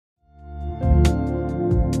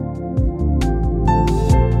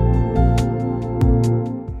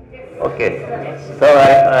Okay, so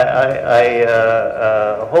I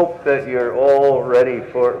hope that you're all ready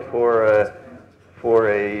for a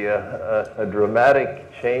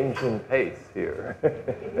dramatic change in pace here.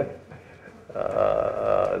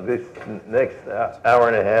 This next hour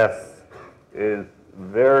and a half is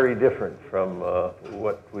very different from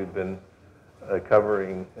what we've been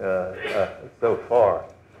covering so far.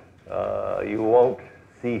 You won't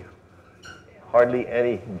see hardly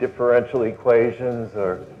any differential equations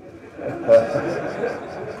or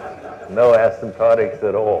no asymptotics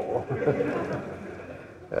at all.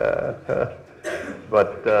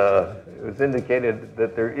 But it was indicated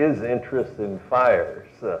that there is interest in fires.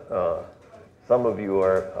 Some of you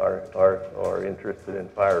are interested in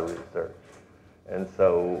fire research. And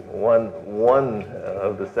so one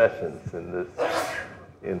of the sessions in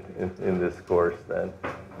this course then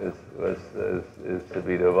is to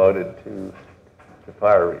be devoted to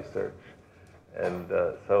fire research. And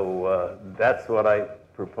so that's what I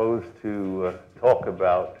propose to talk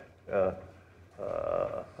about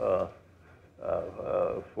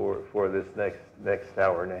for this next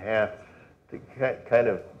hour and a half, to kind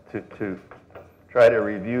of to try to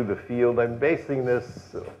review the field. I'm basing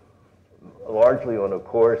this largely on a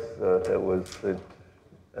course that was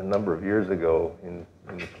a number of years ago in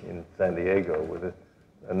San Diego, with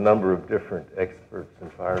a number of different experts in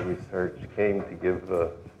fire research came to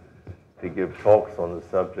give talks on the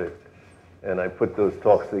subject, and I put those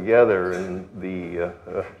talks together in the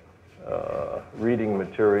reading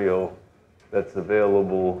material that's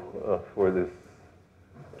available for this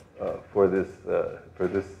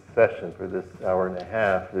session, for this hour and a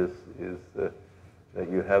half, is that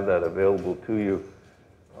you have that available to you,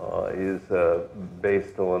 is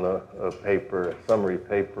based on a paper, a summary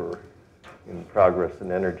paper in Progress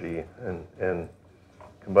in Energy and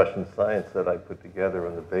Combustion Science that I put together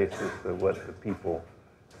on the basis of what the people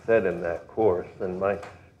said in that course. And my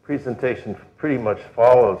presentation pretty much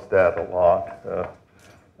follows that a lot,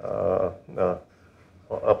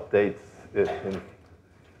 updates it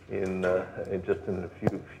in just in a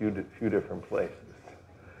few different places.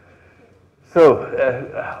 So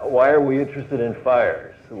why are we interested in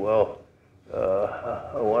fires? Well,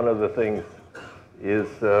 one of the things is,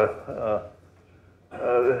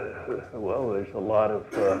 well, there's a lot of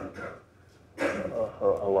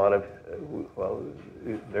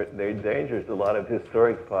there are dangers, a lot of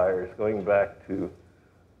historic fires going back to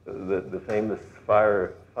the famous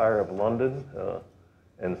fire of London,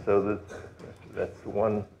 and so that's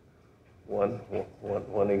one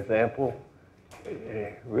example.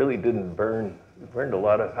 It really didn't burn. It burned a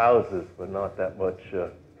lot of houses, but not that much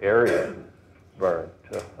area burned.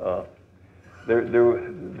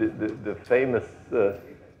 The famous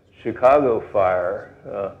Chicago fire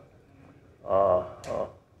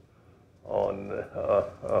on the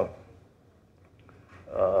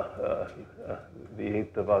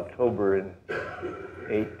 8th of October in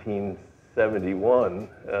 1871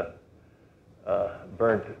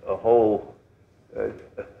 burnt a whole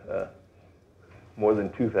more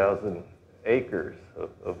than 2,000 acres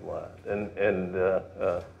of land, and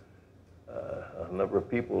a number of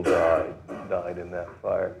people died in that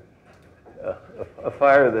fire. A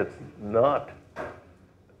fire that's not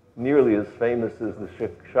nearly as famous as the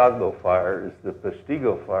Chicago fire is the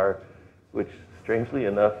Postigo fire, which strangely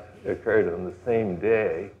enough occurred on the same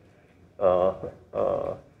day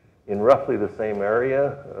in roughly the same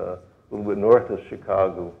area, a little bit north of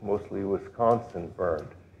Chicago, mostly Wisconsin,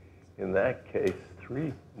 burned. In that case,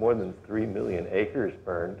 more than 3 million acres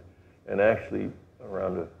burned, and actually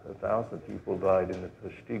around 1,000 people died in the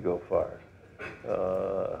Postigo fire.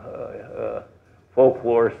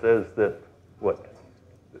 Folklore says that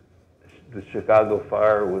the Chicago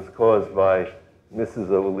fire was caused by Mrs.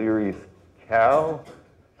 O'Leary's cow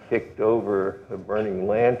kicked over a burning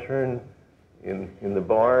lantern in the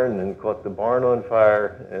barn and caught the barn on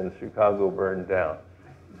fire, and Chicago burned down.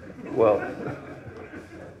 Well,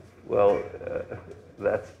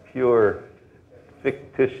 that's pure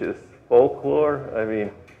fictitious folklore. I mean,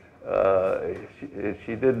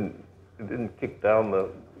 she didn't kick down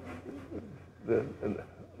the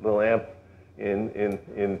lamp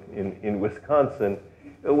in Wisconsin.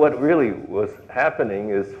 What really was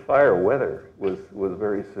happening is fire weather was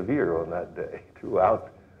very severe on that day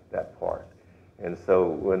throughout that part, and so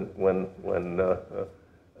when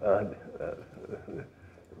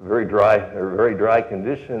very dry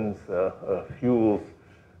conditions, fuels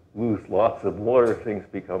lose lots of water, things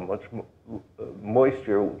become much more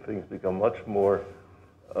moisture, things become much more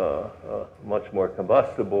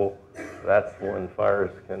combustible. That's when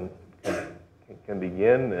fires can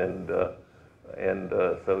begin, and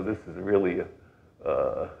so this is really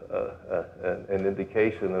an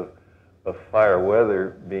indication of fire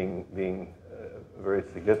weather being very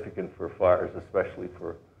significant for fires, especially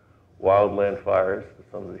for wildland fires to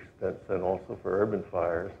some extent, and also for urban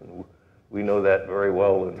fires. And we know that very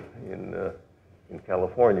well in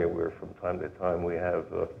California, where from time to time we have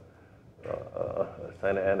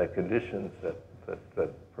Santa Ana conditions that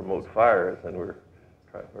promote fires, and we're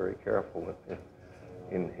very careful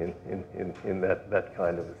in that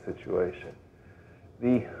kind of a situation.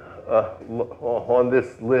 On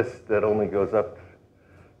this list that only goes up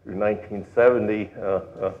through 1970,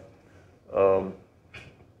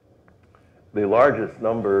 the largest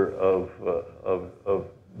number of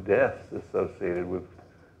deaths associated with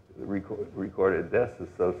recorded deaths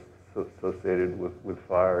associated with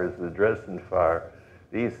fire is the Dresden fire.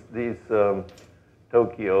 These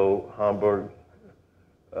Tokyo, Hamburg,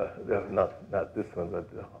 not this one, but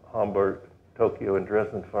Hamburg, Tokyo, and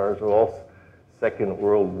Dresden fires are all Second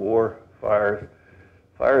World War fires.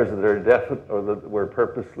 Fires that are or that were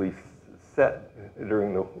purposely set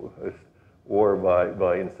during the war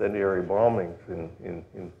by incendiary bombings in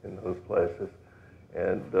those places,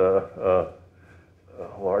 and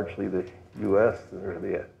largely the U.S. or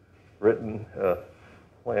the Britain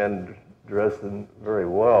planned Dresden very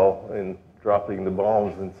well in dropping the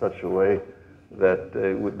bombs in such a way that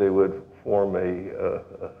they would form a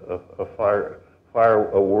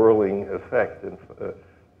whirling effect and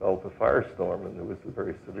develop a firestorm, and there was a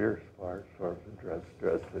very severe firestorm in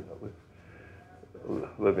Dresden that was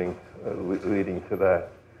leading to that.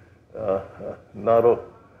 Not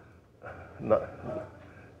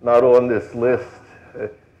on this list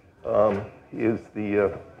is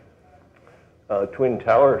the Twin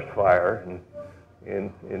Towers fire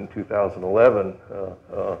in 2011.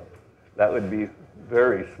 That would be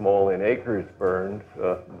very small in acres burned,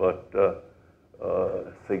 but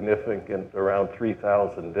significant, around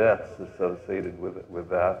 3,000 deaths associated with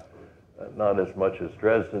that. Not as much as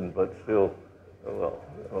Dresden, but still,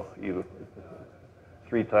 even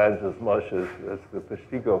 3 times as much as the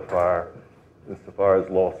Peshtigo fire, insofar as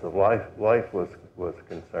loss of life was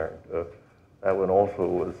concerned. That one also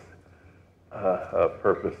was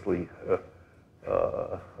purposely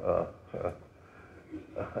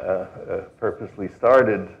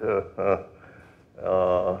started,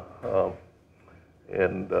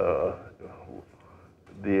 and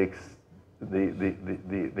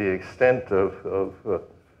the extent of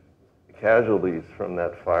casualties from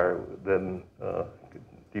that fire then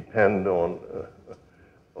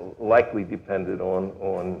likely depended on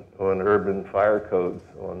urban fire codes,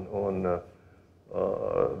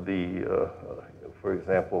 for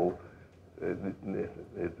example, there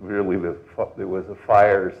was a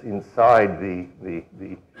fires inside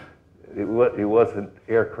it wasn't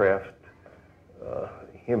aircraft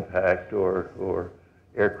impact or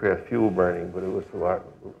aircraft fuel burning, but it was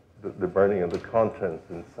the burning of the contents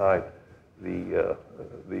inside the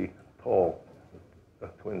tall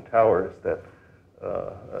Twin Towers that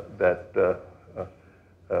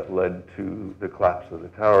led to the collapse of the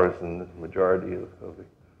towers and the majority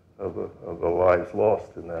of the lives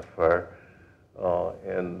lost in that fire.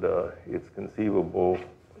 And it's conceivable,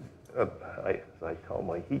 as I tell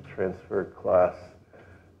my heat transfer class,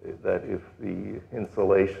 that if the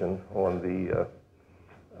insulation on the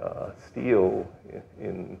steel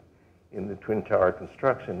in the Twin Tower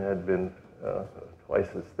construction had been twice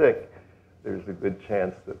as thick, there's a good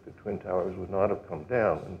chance that the Twin Towers would not have come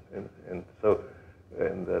down, and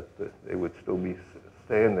that they would still be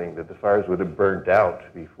standing, that the fires would have burned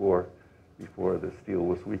out before the steel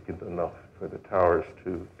was weakened enough for the towers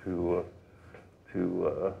to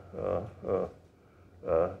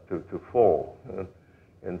fall.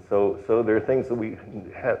 And so there are things that we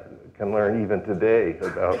can learn even today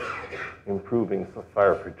about improving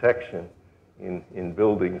fire protection in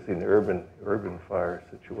buildings in urban fire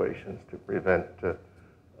situations to prevent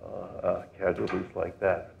casualties like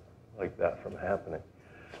that from happening.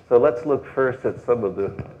 So let's look first at some of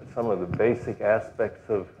the basic aspects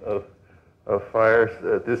of fires.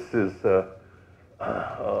 This is the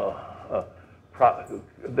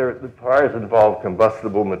fires involve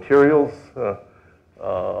combustible materials.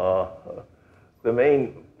 The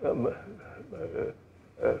main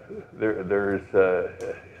there's the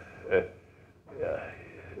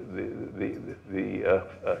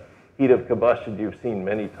heat of combustion you've seen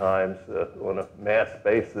many times on a mass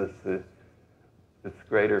basis. It's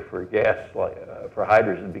greater for gas, for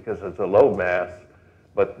hydrogen, because it's a low mass.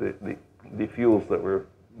 But the fuels that we're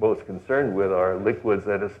most concerned with are liquids,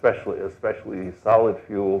 and especially solid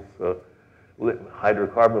fuels.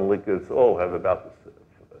 Hydrocarbon liquids all have about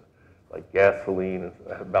like gasoline is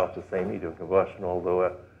about the same heat of combustion,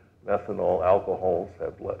 although methanol alcohols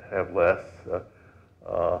have less.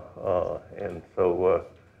 And so,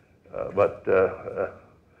 but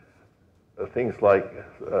things like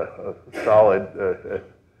solid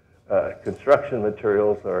construction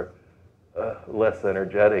materials are less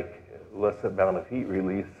energetic, less amount of heat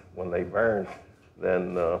release when they burn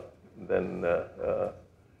than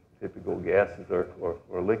typical gases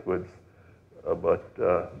or liquids.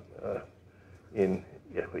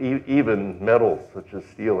 Even metals such as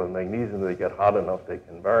steel and magnesium, they get hot enough they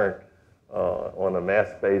can burn. On a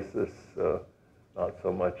mass basis, not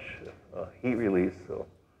so much heat release,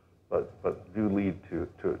 but do lead to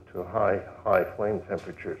high flame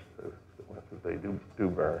temperatures if they do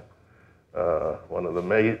burn. One of the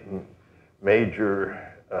major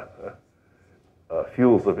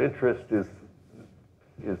fuels of interest is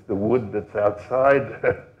the wood that's outside.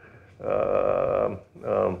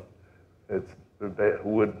 It's the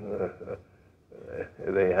wood.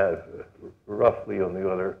 They have roughly on the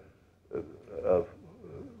order of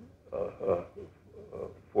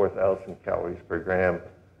 4,000 calories per gram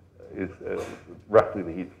is roughly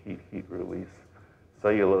the heat release.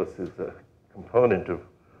 Cellulose is a component of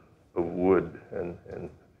wood, and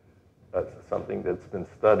that's something that's been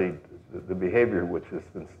studied. The behavior which has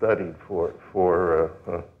been studied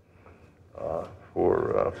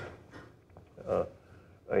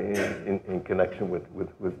in connection with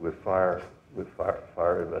fire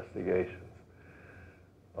investigations.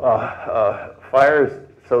 Fires.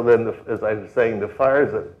 So then, as I was saying, the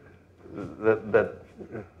fires that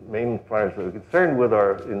main fires that we're concerned with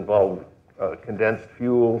involve condensed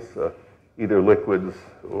fuels, either liquids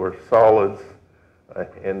or solids,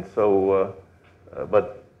 and so.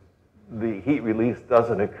 But the heat release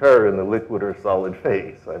doesn't occur in the liquid or solid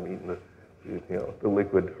phase. I mean, the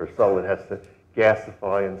liquid or solid has to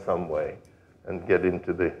gasify in some way and get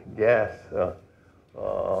into the gas,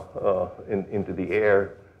 into the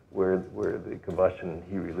air where the combustion and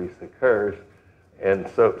heat release occurs. And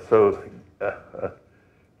so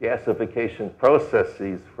gasification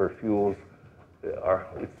processes for fuels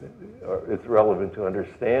it's relevant to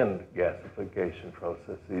understand gasification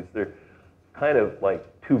processes. They're kind of like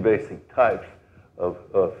two basic types of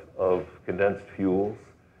condensed fuels.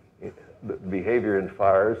 The behavior in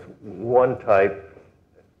fires. One type,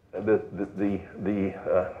 the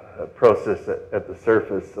process at the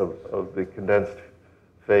surface of the condensed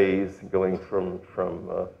phase, going from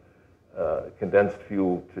condensed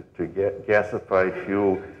fuel to gasified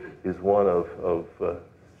fuel, is one of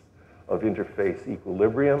interface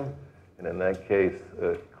equilibrium, and in that case,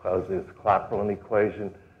 Clausius' Clapeyron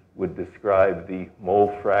equation would describe the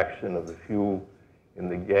mole fraction of the fuel in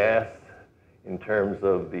the gas in terms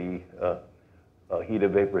of the heat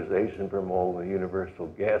of vaporization per mole, the universal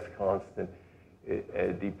gas constant.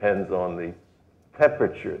 It depends on the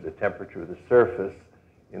temperature of the surface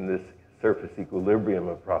in this surface equilibrium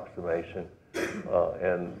approximation,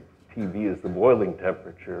 and Tv is the boiling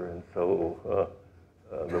temperature, and so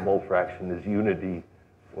the mole fraction is unity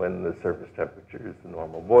when the surface temperature is the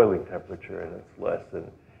normal boiling temperature, and it's less.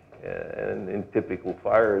 And in typical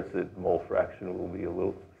fires, the mole fraction will be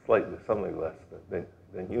something less than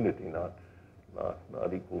unity, not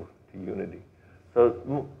equal to unity.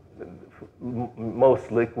 So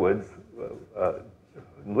most liquids,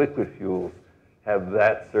 liquid fuels, have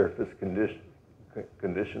that surface condition.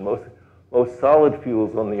 Most solid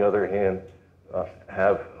fuels, on the other hand,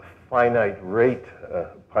 have finite rate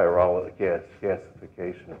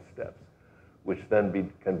gasification steps, which then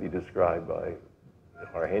can be described by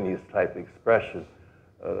Arrhenius type expression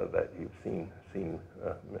that you've seen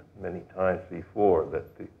many times before,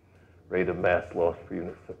 that the rate of mass loss per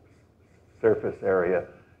unit surface area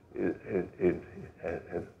depends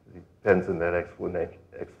in that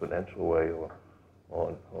exponential way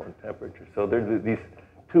on temperature. So there are these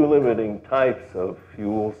two limiting types of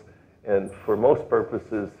fuels, and for most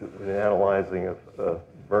purposes in analyzing a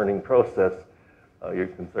burning process, you're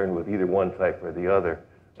concerned with either one type or the other.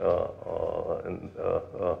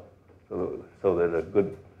 So that a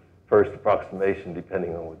good first approximation,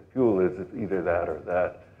 depending on what the fuel is, it's either that or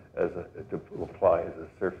that, to apply as a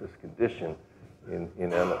surface condition in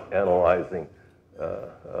analyzing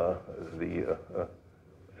the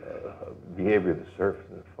behavior of the surface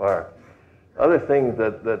in the fire. Other things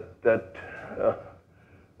that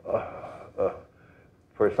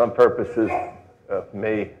for some purposes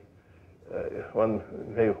one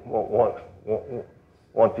may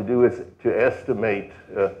want to do is to estimate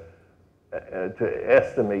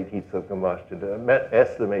heats of combustion, to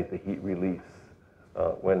estimate the heat release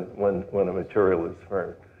when a material is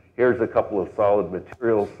burned. here's a couple of solid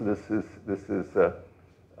materials. This is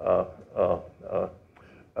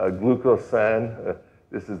glucosan.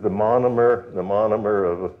 This is the monomer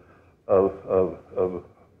of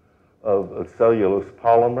cellulose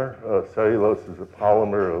polymer. Cellulose is a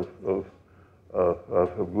polymer of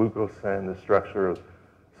glucosan. The structure of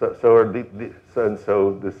so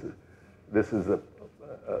this is the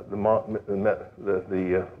monomer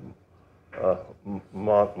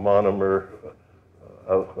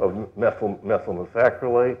of methyl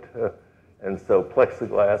methacrylate, and so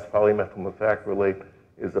plexiglass polymethyl methacrylate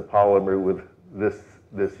is a polymer with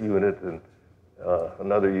this unit and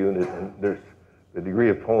another unit, and there's the degree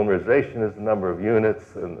of polymerization is the number of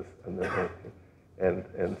units, and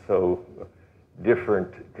so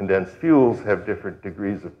different condensed fuels have different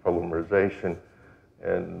degrees of polymerization,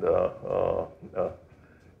 and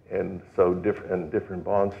so different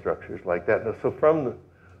bond structures like that. Now, so from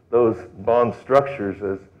those bond structures,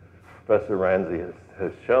 as Professor Ramsey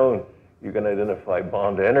has shown, you can identify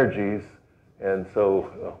bond energies, and so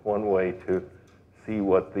one way to see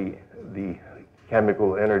what the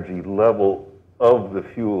chemical energy level of the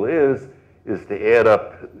fuel is to add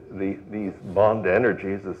up these bond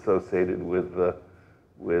energies associated with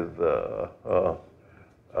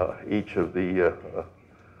each of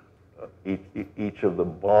the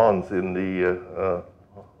bonds in the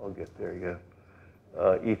I'll get there again.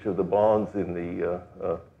 Each of the bonds in the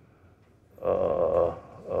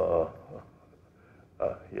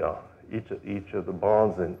each of the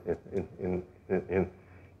bonds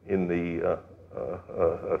in the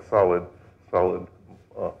solid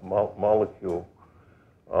molecule,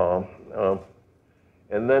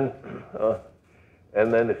 and then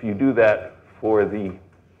if you do that for the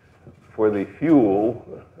fuel,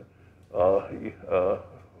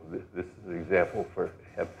 this is an example for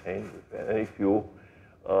heptane, any fuel.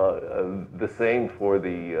 The same for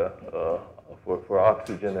the for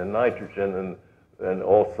oxygen and nitrogen, and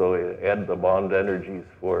also add the bond energies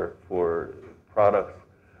for products,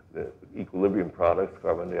 the equilibrium products,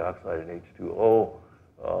 carbon dioxide and H2O.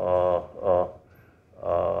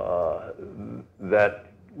 That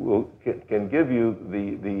can give you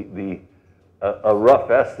a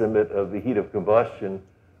rough estimate of the heat of combustion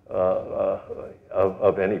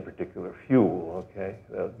of any particular fuel. Okay,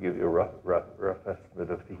 that'll give you a rough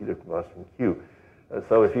estimate of the heat of combustion Q.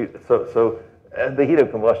 So if you the heat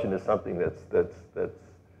of combustion is something that's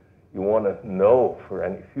you want to know for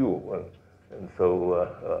any fuel, and so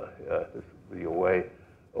this would be a way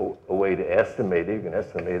to estimate it. You can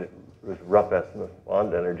estimate it with rough estimate of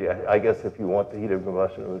bond energy. I guess if you want the heat of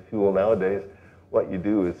combustion of a fuel nowadays, what you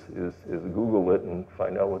do is Google it and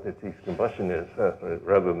find out what its heat of combustion is,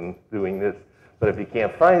 rather than doing this. But if you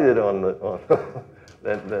can't find it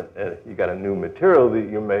then you got a new material that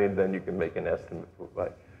you made, then you can make an estimate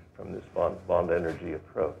from this bond energy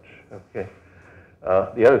approach. Okay.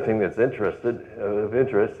 The other thing that's of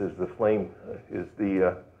interest is the flame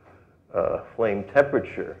flame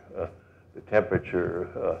temperature. The temperature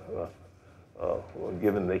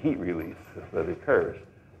given the heat release that occurs,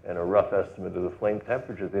 and a rough estimate of the flame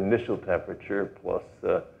temperature, the initial temperature plus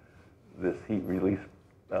this heat release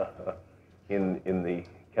in the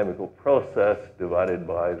chemical process divided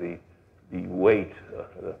by the weight,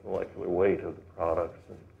 the molecular weight of the products,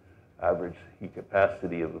 and average heat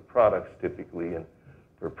capacity of the products typically, and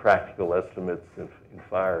for practical estimates in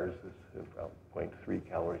fires is about 0.3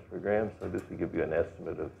 calories per gram. So this will give you an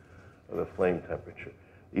estimate of the flame temperature.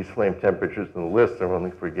 These flame temperatures in the list are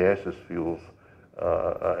only for gaseous fuels.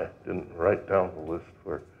 I didn't write down the list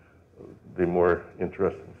for the more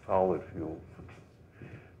interesting solid fuels.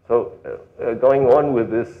 So going on with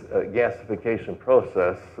this gasification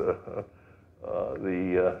process,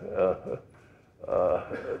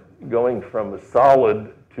 going from a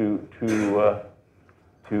solid to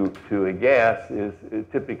a gas is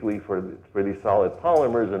typically for these solid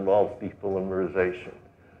polymers involves depolymerization,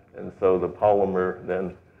 and so the polymer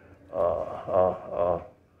then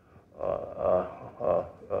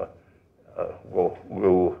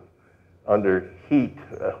will under heat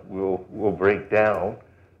will break down.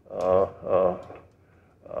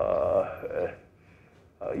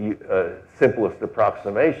 Simplest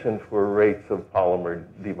approximation for rates of polymer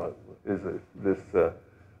is this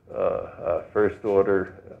first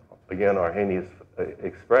order, again, Arrhenius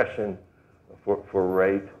expression for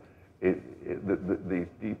rate. The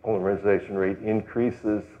depolymerization rate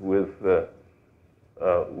increases with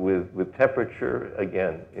temperature,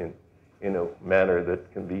 again, in a manner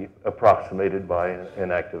that can be approximated by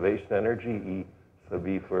an activation energy, E sub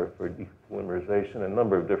E for depolymerization. A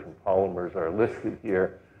number of different polymers are listed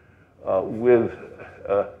here with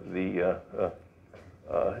the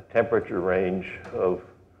temperature range of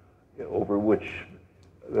over which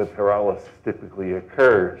the pyrolysis typically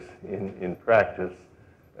occurs in practice,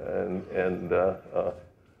 and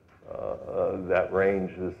that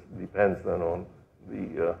range depends then on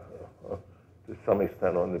the to some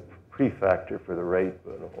extent on the prefactor for the rate,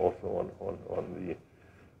 but also on the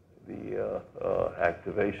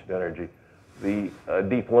activation energy. The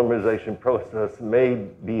depolymerization process may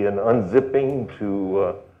be an unzipping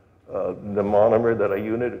to the monomer that I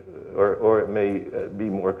unit, or it may be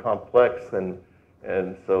more complex, and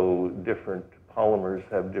so different polymers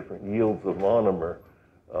have different yields of monomer,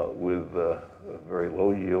 with a very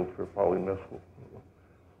low yield for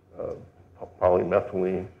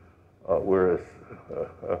polymethylene, whereas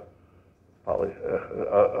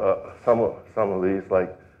some of these,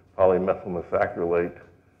 like polymethyl methacrylate,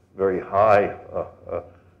 very high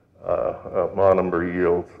monomer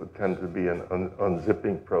yields tend to be an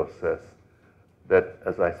unzipping process that,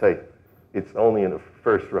 as I say, it's only in a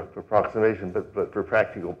first rough approximation, but for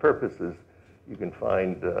practical purposes, you can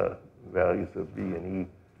find values of B and E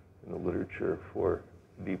in the literature for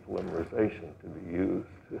depolymerization to be used.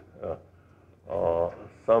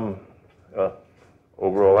 Some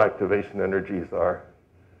overall activation energies are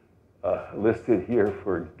listed here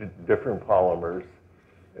for different polymers,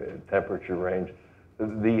 temperature range.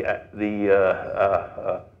 The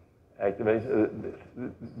activation,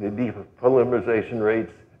 the depolymerization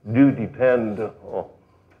rates do depend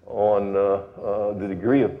on the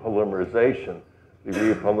degree of polymerization. The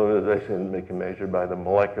degree of polymerization can be measured by the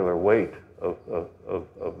molecular weight of the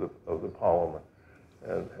polymer,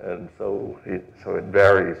 and so it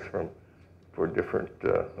varies for different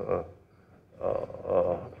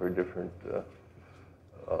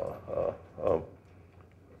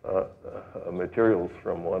materials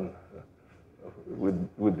from one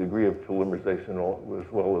with degree of polymerization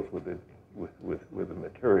as well as with the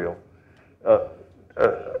material.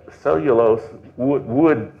 Cellulose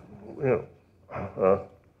wood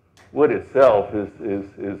itself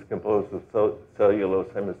is composed of cellulose,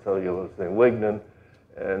 hemicellulose, and lignin,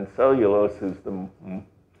 and cellulose is in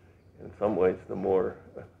some ways the more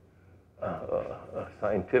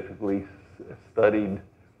scientifically studied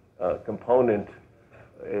component,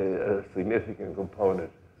 a significant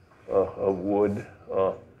component of wood,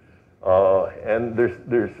 and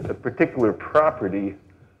there's a particular property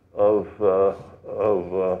of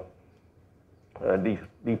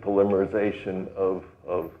depolymerization of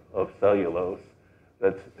cellulose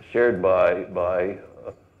that's shared by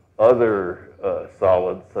other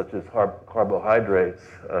solids such as carbohydrates.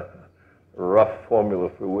 A rough formula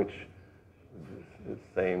for which is the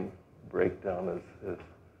same breakdown as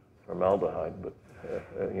formaldehyde, but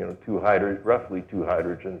roughly two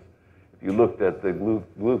hydrogens. If you looked at the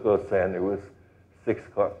glucosane, there was 6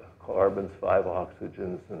 carbons, 5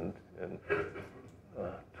 oxygens, and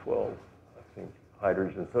 12, I think,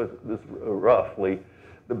 hydrogens. So this roughly,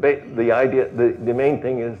 the main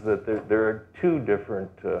thing is that there are 2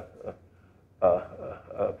 different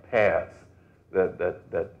paths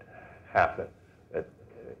that happen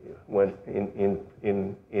when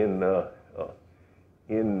in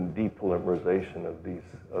depolymerization of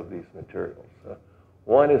these materials.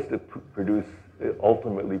 One is to produce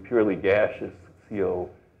ultimately purely gaseous CO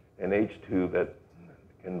and H2 that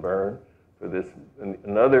can burn for this. And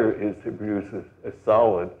another is to produce a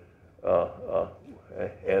solid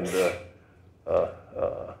and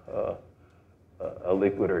a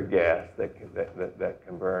liquid or gas that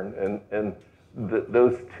can burn. And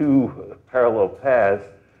those 2 parallel paths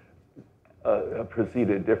proceed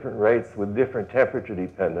at different rates with different temperature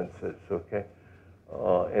dependencies, okay?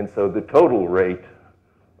 And so the total rate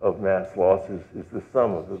of mass loss is the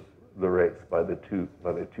sum of the rates by the two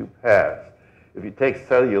paths. If you take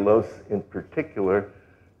cellulose in particular,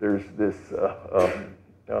 there's this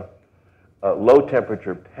low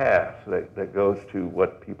temperature path that goes to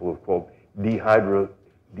what people have called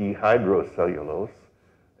dehydrocellulose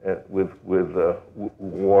with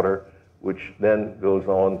water, which then goes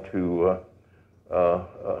on to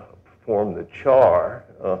form the char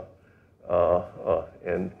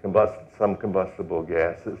and some combustible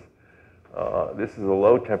gases. This is a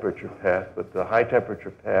low temperature path, but the high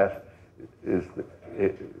temperature path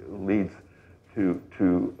leads to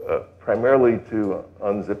primarily to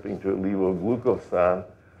unzipping to levoglucosan.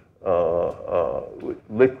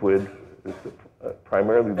 Liquid is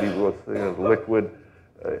primarily levoglucosan liquid.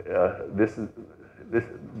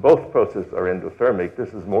 Both processes are endothermic.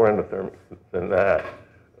 This is more endothermic than that.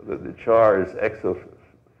 The char is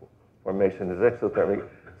formation is exothermic.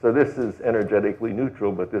 So this is energetically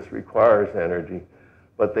neutral, but this requires energy.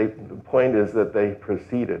 But the point is that they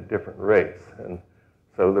proceed at different rates. And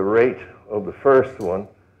So the rate of the first one,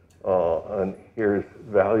 and here's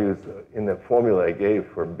values in the formula I gave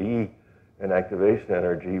for B and activation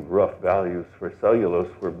energy, rough values for cellulose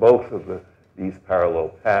for both of these parallel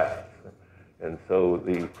paths. And so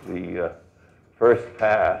the first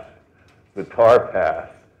path, the tar path,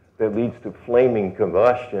 that leads to flaming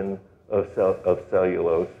combustion of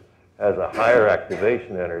cellulose has a higher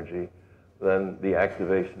activation energy than the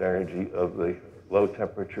activation energy of the low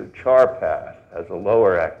temperature char path, has a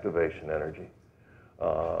lower activation energy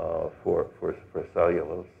for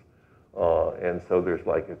cellulose. And so there's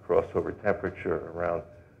like a crossover temperature around,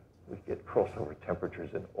 we get crossover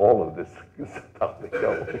temperatures in all of this topic,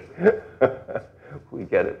 don't we? We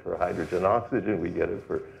get it for hydrogen oxygen, we get it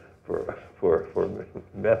for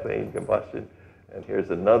methane combustion, and here's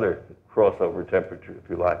another crossover temperature, if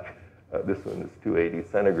you like. This one is 280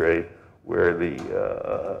 centigrade, where the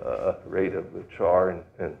rate of the char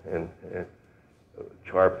and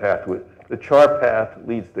char path, the char path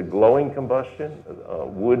leads to glowing combustion.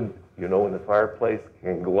 Wood, you know, in the fireplace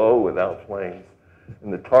can glow without flames.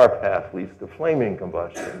 And the tar path leads to flaming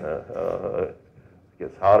combustion. It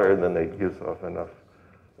gets hotter, and then it gives off enough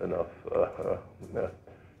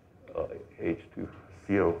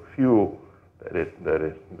H2CO fuel that it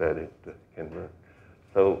can burn.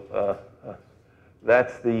 So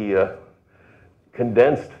that's the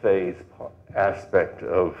condensed phase aspect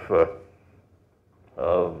of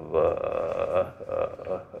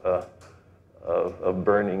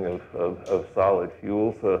burning of solid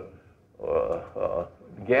fuels.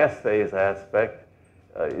 Gas phase aspect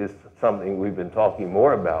is something we've been talking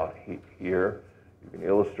more about here. You can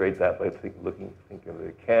illustrate that by thinking of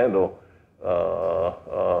the candle.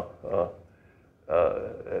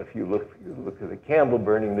 If you look at the candle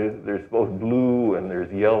burning, there's both blue and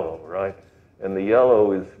there's yellow, right? And the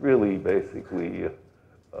yellow is really basically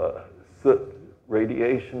soot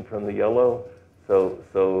radiation from the yellow. So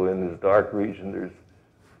in this dark region, there's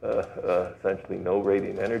essentially no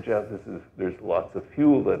radiant energy out. There's lots of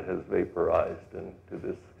fuel that has vaporized into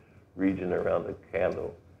this region around the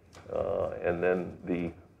candle. And then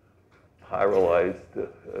the pyrolyzed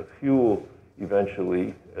fuel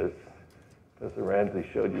eventually, as Professor Ransley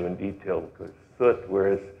showed you in detail, goes soot,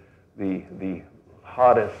 whereas the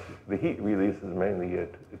heat release is mainly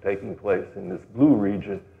taking place in this blue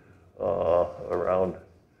region around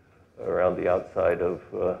the outside of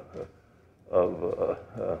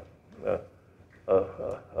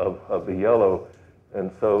the yellow.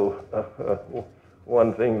 And so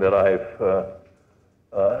one thing that I've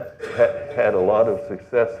had a lot of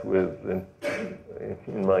success with in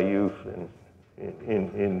my youth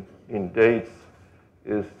in dates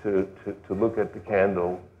is to look at the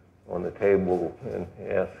candle on the table and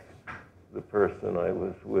ask the person I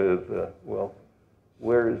was with, well,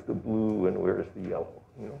 where is the blue and where is the yellow?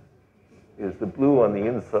 You know, is the blue on the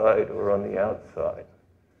inside or on the outside?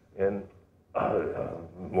 And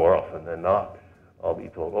more often than not, I'll be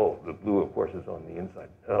told, oh, the blue, of course, is on the inside.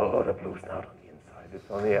 Oh, the blue's not on the inside, it's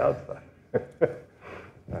on the outside.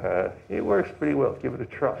 It works pretty well. Give it a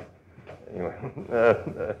try. Anyway,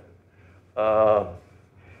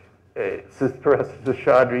 Professor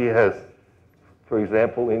Seshadri has, for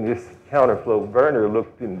example, in this counterflow burner,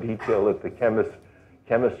 looked in detail at the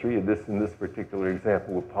chemistry of this, in this particular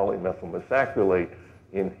example, with polymethyl methacrylate.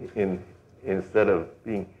 Instead of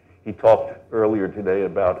being, he talked earlier today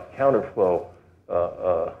about counterflow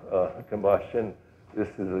combustion. This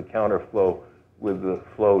is a counterflow with the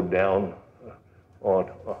flow down on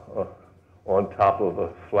top of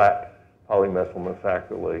a flat polymethyl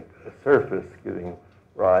methacrylate surface, giving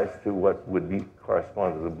rise to what would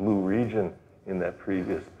correspond to the blue region in that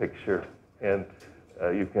previous picture. And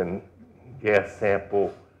you can gas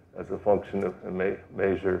sample as a function of,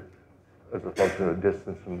 measure as a function of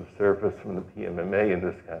distance from the surface from the PMMA in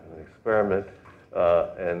this kind of an experiment,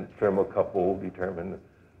 and thermocouple determine the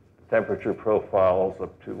temperature profiles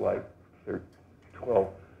up to like 12,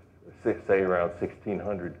 say around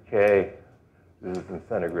 1600 K. This is in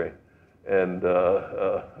centigrade. And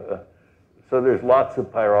so there's lots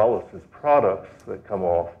of pyrolysis products that come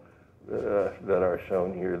off that are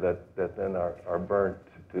shown here that then are burnt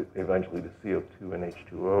to eventually to CO2 and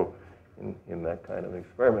H2O in that kind of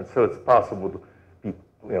experiment. So it's possible to be,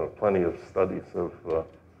 plenty of studies of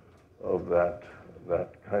that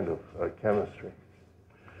kind of chemistry.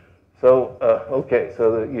 So okay,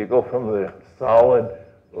 so you go from the solid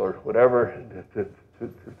or whatever to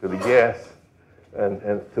the gas and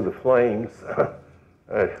to the flames.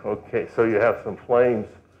 Okay, so you have some flames,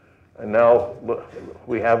 and now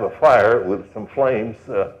we have a fire with some flames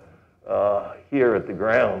here at the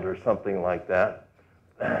ground or something like that.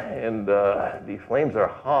 the flames are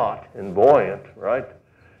hot and buoyant, right?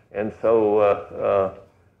 And so,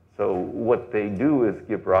 so what they do is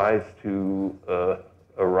give rise to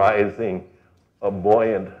a rising, a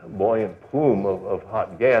buoyant plume of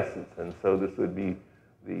hot gases. And so this would be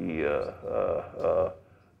the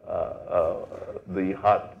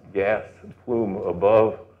hot gas plume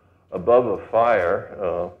above a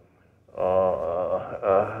fire.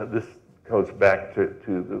 This goes back to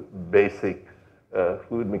the basic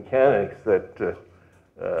fluid mechanics that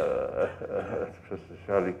Professor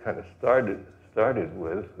Shardy kind of started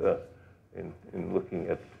with in looking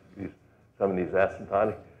at some of these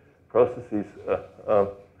asymptotic processes.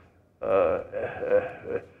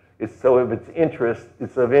 So if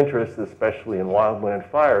it's of interest, especially in wildland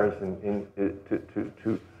fires,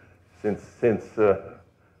 since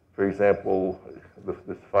for example,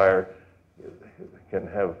 this fire can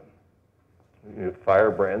have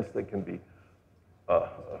firebrands that can be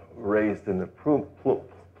raised in the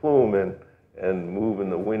plume and move in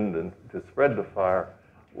the wind and to spread the fire.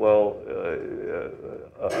 Well,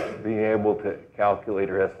 being able to calculate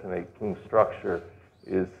or estimate plume structure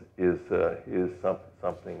is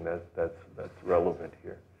something that's relevant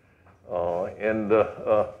here, and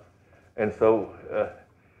so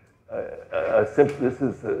this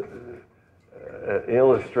is an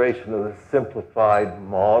illustration of a simplified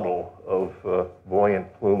model of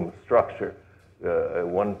buoyant plume structure. The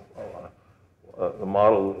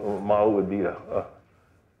model would be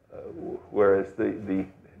whereas the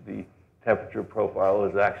temperature profile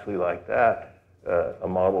is actually like that. A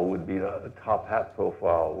model would be a top hat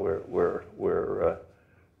profile where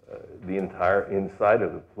the entire inside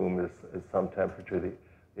of the plume is some temperature.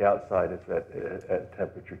 The outside is at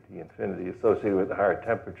temperature T infinity. Associated with the higher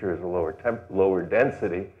temperature is a lower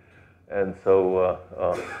density, and so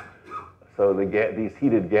these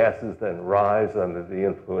heated gases then rise under the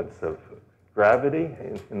influence of gravity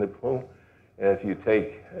in the plume. And if you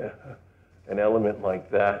take an element like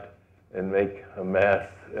that and make a mass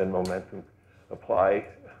and momentum, apply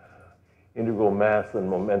integral mass and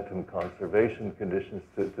momentum conservation conditions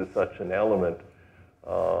to such an element,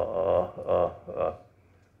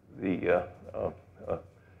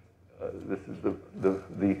 this is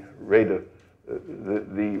the rate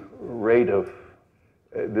of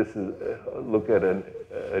this is look at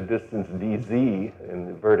a distance dz in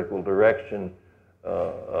the vertical direction.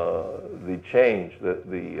 The change,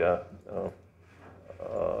 the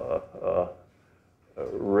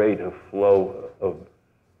rate of flow of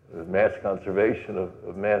mass conservation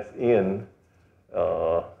of mass in,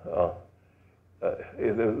 the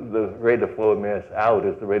rate of flow of mass out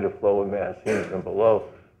is the rate of flow of mass in from below,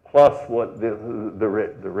 plus what the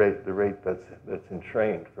rate that's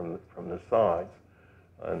entrained from the sides,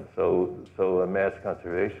 and so a mass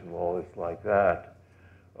conservation law is like that.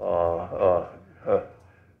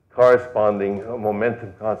 Corresponding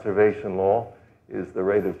momentum conservation law is the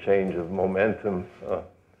rate of change of momentum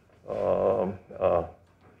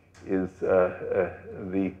is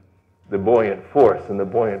the buoyant force, and the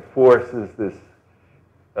buoyant force is this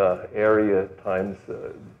area times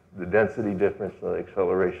the density difference and the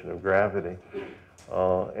acceleration of gravity.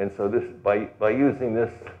 And so this by using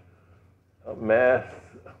this mass,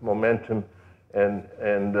 momentum, and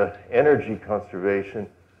energy conservation,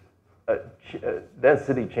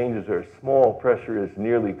 density changes are small, pressure is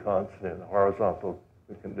nearly constant in the horizontal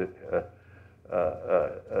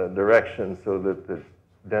direction, so that the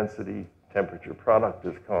density temperature product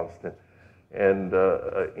is constant. And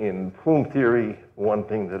in plume theory, one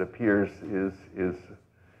thing that appears is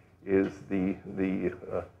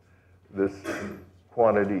this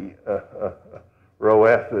quantity rho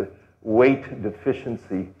f, the weight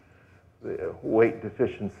deficiency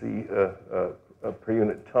per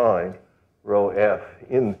unit time, rho f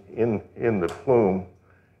in the plume,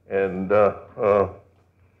 and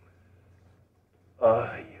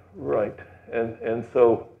right, and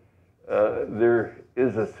so there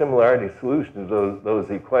is a similarity solution to those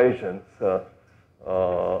equations,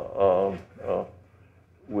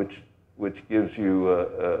 which gives you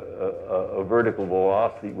a vertical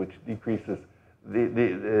velocity which decreases.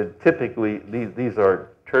 Typically, these are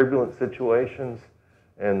turbulent situations,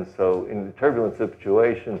 and so in the turbulent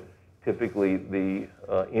situation, typically the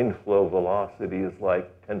inflow velocity is like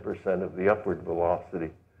 10% of the upward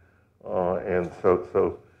velocity, and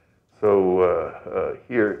so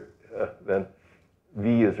here then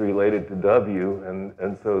V is related to W,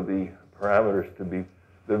 and so the parameters to be,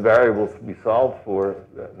 the variables to be solved for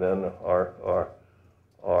then are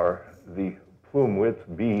the plume width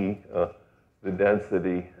B, the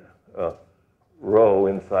density rho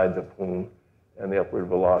inside the plume, and the upward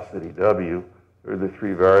velocity W. are the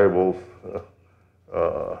three variables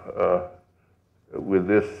with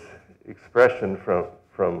this expression from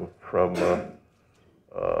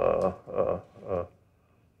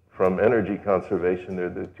energy conservation. They're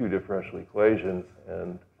the two differential equations,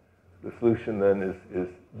 and the solution then is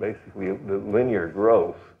basically the linear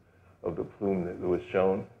growth of the plume that was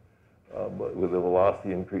shown, but with the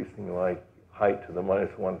velocity increasing like height to the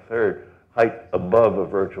minus 1/3, height above a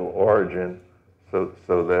virtual origin, so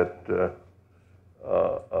that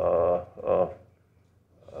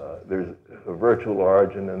there's a virtual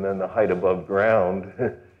origin, and then the height above ground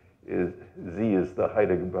is z is the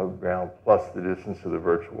height above ground plus the distance to the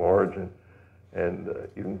virtual origin, and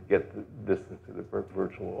you can get the distance to the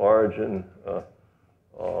virtual origin,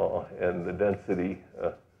 and the density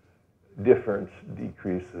difference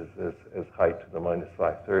decreases as height to the minus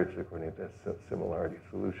 5/3 according to that similarity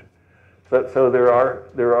solution. So there are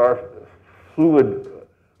fluid,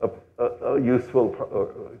 useful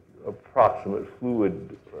approximate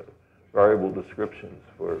fluid variable descriptions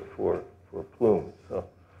for plumes. So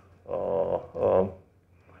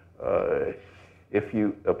if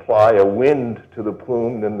you apply a wind to the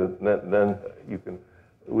plume, then you can,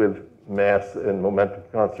 with mass and momentum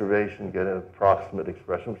conservation, get an approximate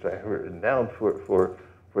expression, which I have written down for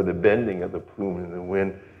the bending of the plume in the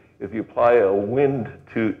wind. If you apply a wind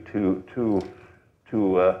to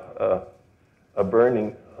a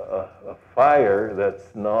burning a fire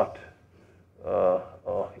that's not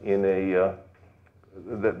in a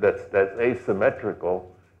that's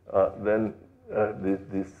asymmetrical, then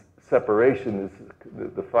this separation is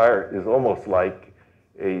the fire is almost like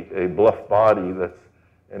a bluff body that's,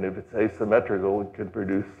 and if it's asymmetrical, it can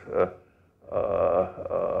produce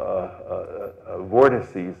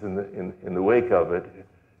vortices in the wake of it,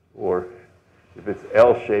 or if it's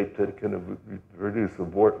L-shaped, it can produce a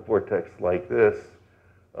vortex like this.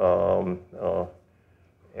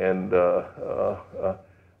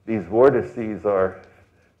 These vortices are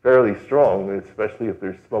fairly strong, especially if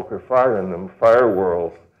there's smoke or fire in them. Fire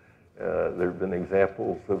whirls. There have been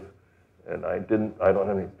examples of, and I don't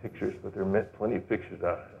have any pictures, but there are plenty of pictures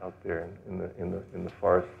out there in the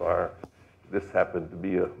forest fire. This happened to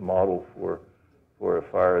be a model for a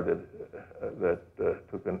fire that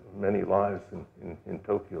took many lives in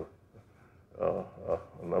Tokyo a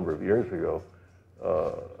number of years ago,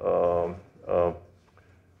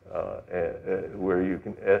 where you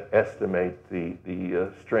can estimate the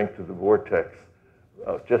strength of the vortex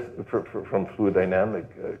just from fluid dynamic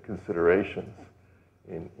considerations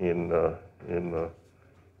in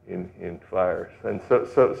fires. And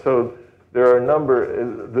so there are a number.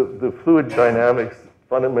 The fluid dynamics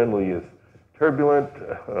fundamentally is turbulent,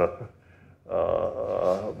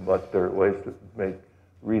 but there are ways to make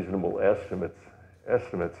reasonable estimates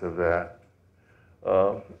of that.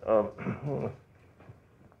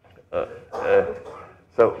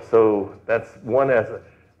 So that's one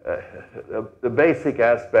the basic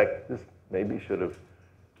aspect. This maybe should have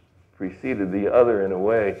preceded the other in a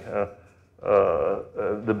way.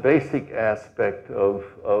 The basic aspect of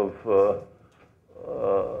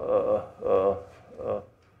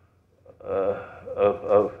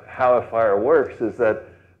how a fire works is that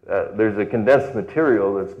there's a condensed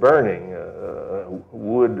material that's burning,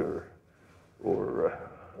 wood or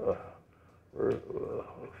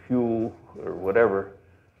fuel or whatever,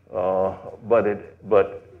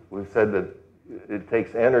 but we've said that it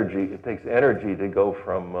takes energy. It takes energy to go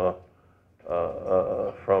from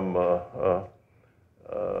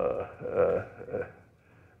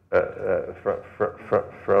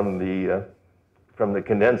the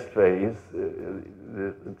condensed phase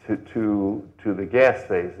to the gas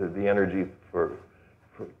phase. The energy for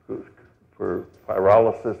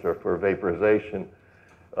pyrolysis or for vaporization.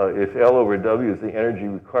 If L over W is the energy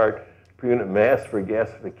required per unit mass for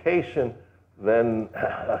gasification, then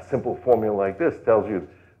a simple formula like this tells you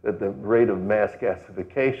that the rate of mass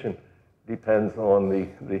gasification depends on the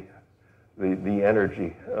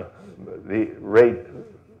energy, the rate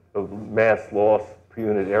of mass loss per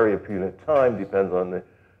unit area per unit time depends on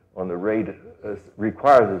the rate,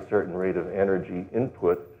 requires a certain rate of energy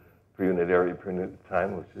input per unit area per unit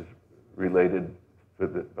time, which is related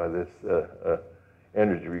by this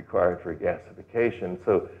energy required for gasification.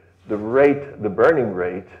 So the burning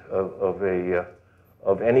rate of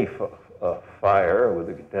any fire with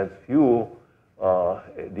a condensed fuel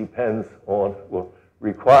depends on,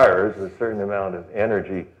 requires a certain amount of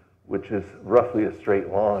energy, which is roughly a straight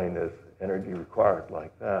line as energy required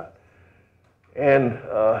like that. And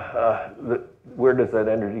where does that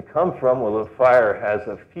energy come from? Well, a fire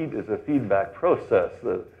is a feedback process.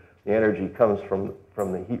 The energy comes from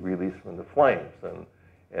the heat release from the flames,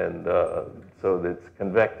 And so that's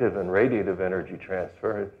convective and radiative energy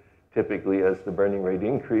transfer. Typically, as the burning rate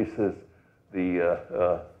increases, the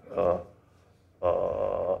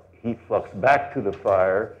heat flux back to the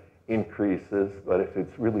fire increases, but if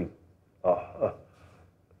it's really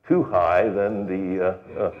too high, then the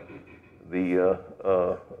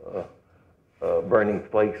burning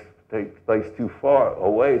takes place too far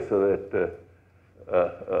away, so that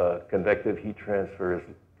convective heat transfer is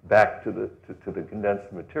back to the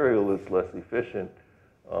condensed material is less efficient.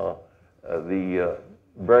 The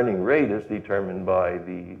burning rate is determined by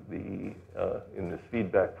in this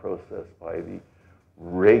feedback process by the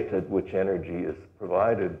rate at which energy is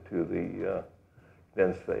provided to the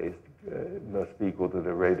condensed phase. It must be equal to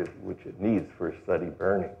the rate at which it needs for steady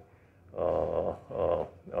burning.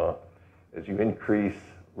 As you increase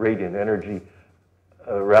radiant energy,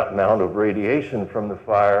 amount of radiation from the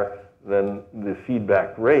fire, then the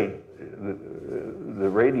feedback rate, the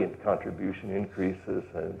radiant contribution increases,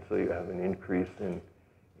 and so you have an increase in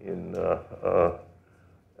the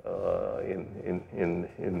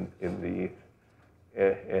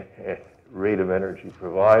rate of energy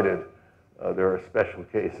provided. There are special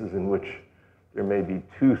cases in which there may be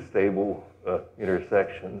two stable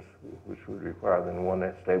intersections, which would require then one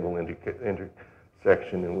stable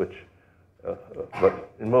intersection in which, but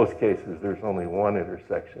in most cases, there's only one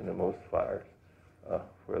intersection in most fires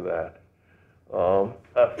for that.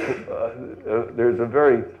 There's a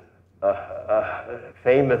very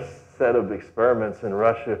famous set of experiments in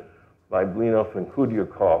Russia by Blinov and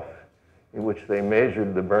Kudyakov, in which they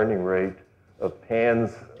measured the burning rate of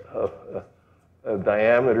pans of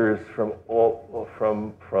diameters from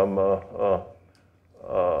a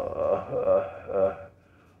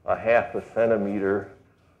half a centimeter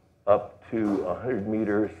up to 100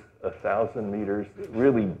 meters, 1,000 meters,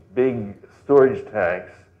 really big storage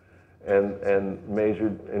tanks, and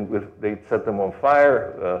measured, and they set them on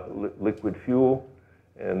fire, liquid fuel,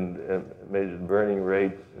 and measured burning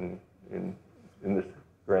rate in this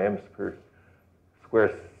grams per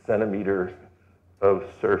square centimeter of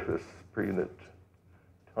surface per unit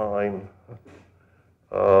time.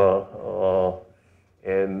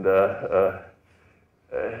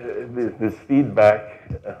 This feedback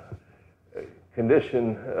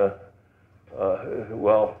condition,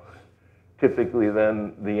 well, typically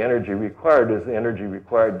then the energy required is the energy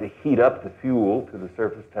required to heat up the fuel to the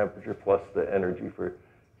surface temperature plus the energy for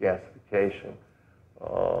gasification.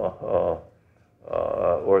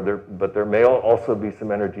 But there may also be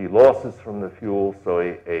some energy losses from the fuel, so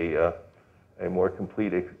a more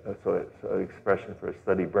complete expression for a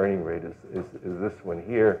steady burning rate is this one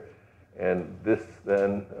here. And this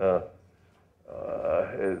then,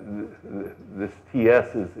 this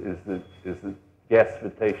TS is the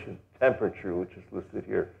gasification temperature, which is listed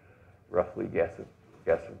here, roughly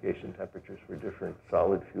gasification temperatures for different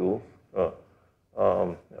solid fuels.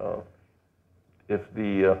 If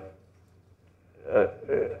the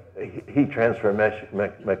heat transfer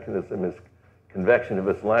mechanism is convection, if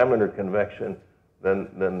it's laminar convection,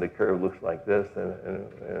 then the curve looks like this,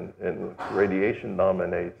 and radiation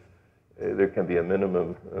dominates. There can be a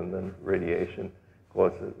minimum, and then radiation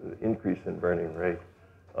causes an increase in burning rate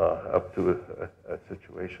up to a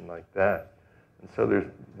situation like that. And so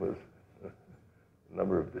there was a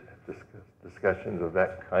number of discussions of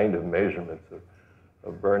that kind of measurements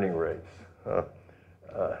of burning rates.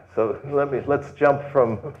 So let's jump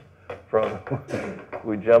from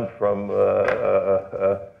we jumped from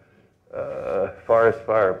forest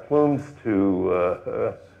fire plumes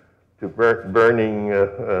to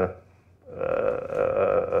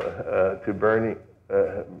burning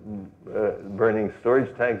burning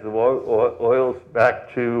storage tanks of oils,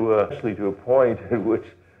 back to actually to a point at which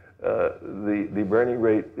the burning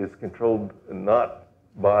rate is controlled not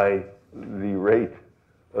by the rate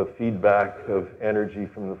of feedback of energy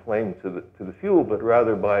from the flame to the fuel, but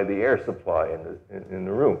rather by the air supply in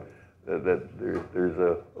the room. That there's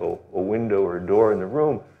a window or a door in the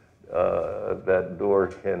room. That door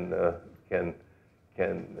can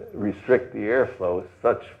restrict the airflow.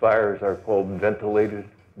 Such fires are called ventilation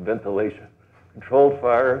controlled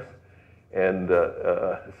fires. And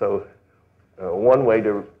so one way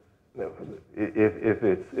to,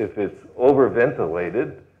 if it's over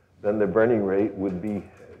ventilated, then the burning rate would be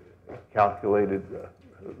calculated,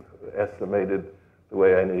 estimated the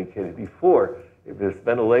way I indicated before. If it's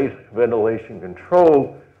ventilation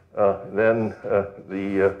controlled, then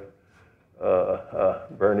the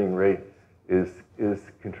burning rate is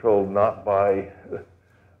controlled not by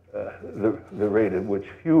the rate at which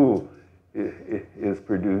fuel is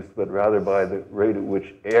produced, but rather by the rate at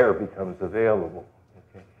which air becomes available.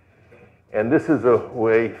 Okay. And this is a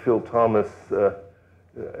way Phil Thomas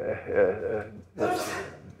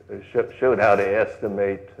showed how to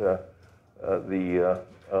estimate the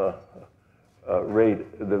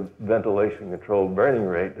rate, the ventilation-controlled burning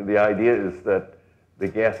rate. The idea is that the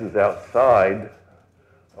gases outside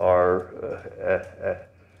are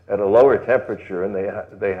at a lower temperature, and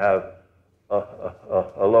they have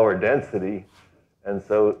a lower density, and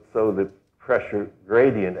so the pressure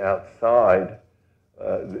gradient outside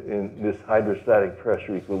in this hydrostatic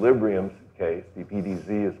pressure equilibrium case, the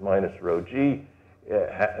PdZ is minus rho g,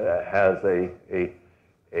 has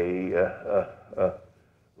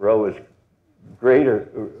rho is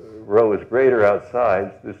greater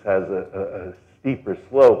outside. This has a steeper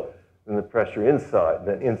slope than the pressure inside.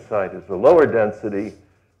 Then inside is a lower density,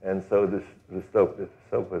 and so the slope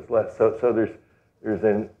is less. So there's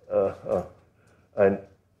an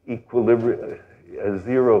equilibrium, a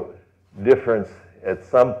zero difference at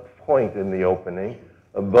some point in the opening.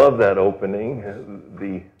 Above that opening,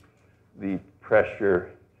 the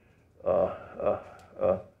pressure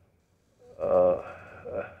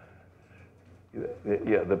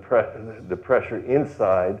the pressure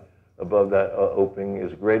inside above that opening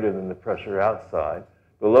is greater than the pressure outside.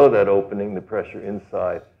 Below that opening, the pressure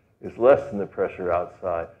inside is less than the pressure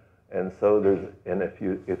outside. And so if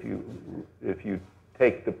you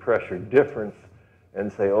take the pressure difference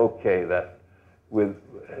and say, okay,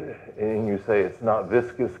 and you say it's not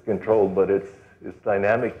viscous controlled, but it's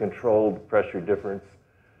dynamic controlled pressure difference,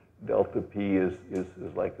 delta P is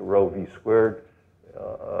like a rho V squared.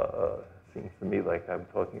 Seems to me like I'm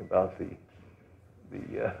talking about the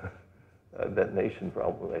detonation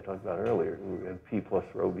problem I talked about earlier. We had P plus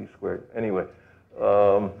rho V squared. Anyway,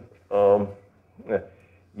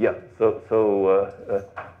 yeah. So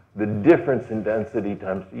the difference in density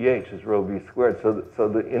times dH is rho V squared. So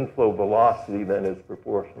the inflow velocity then is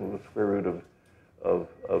proportional to the square root of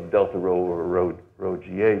delta rho over rho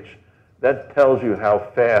GH. That tells you how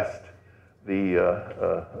fast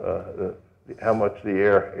how much the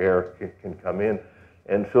air can come in.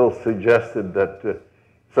 And Phil suggested that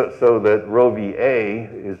so that rho VA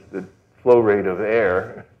is the flow rate of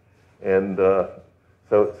air, and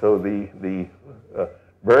so the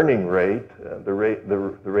burning rate, the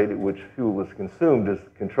rate at which fuel is consumed, is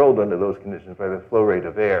controlled under those conditions by the flow rate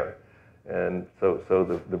of air. And so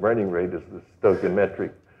the burning rate is the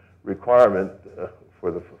stoichiometric requirement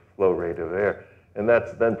for the flow rate of air. And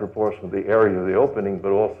that's then proportional to the area of the opening,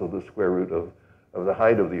 but also the square root of the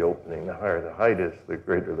height of the opening. The higher the height is, the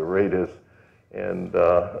greater the rate is. And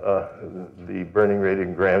the burning rate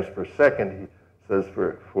in grams per second, he says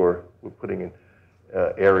for we're putting in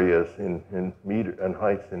areas in meter and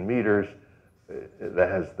heights in meters,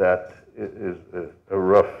 that is a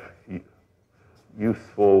rough,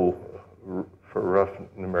 useful for rough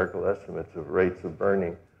numerical estimates of rates of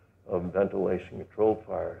burning of ventilation-controlled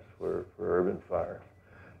fires for urban fires.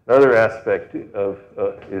 Another aspect of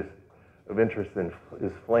interest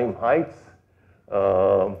is flame heights.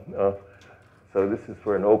 So this is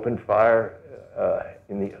for an open fire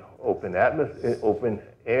in the open atmosphere, open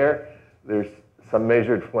air. There's some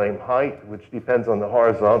measured flame height, which depends on the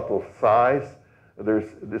horizontal size.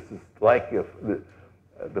 This is like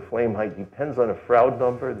the flame height depends on a Froude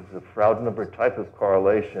number. This is a Froude number type of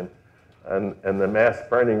correlation. And the mass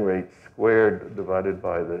burning rate squared divided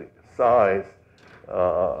by the size,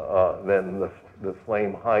 then the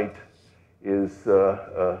flame height is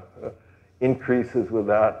increases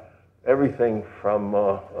without everything from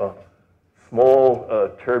small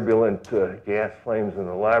turbulent gas flames in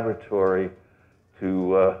the laboratory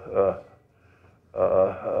to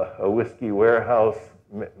a whiskey warehouse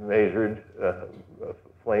measured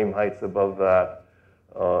flame heights above that,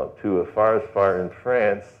 to a forest fire in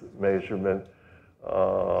France measurement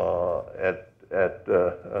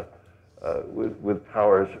with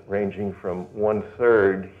powers ranging from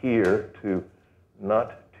 1/3 here to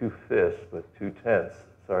not 2/5 but 2/10.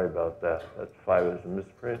 Sorry about that. That's 5 as a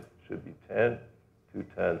misprint. Should be 10,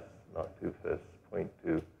 2/10, not 2/5,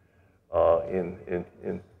 0.2.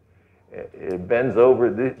 It bends over.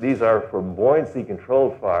 These are for buoyancy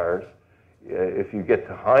controlled fires. If you get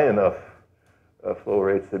to high enough flow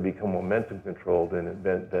rates, they become momentum controlled, and it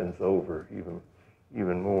bends over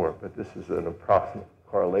even more. But this is an approximate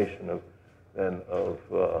correlation of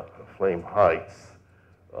flame heights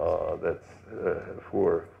that's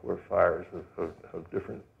for fires of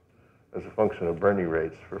different, as a function of burning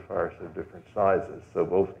rates for fires of different sizes. So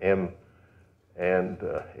both M and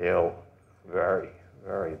L vary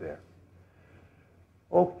there.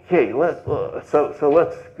 Okay, so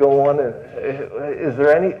let's go on. Is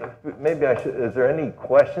there any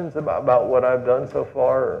questions about what I've done so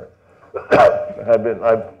far? Or?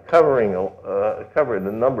 I've covered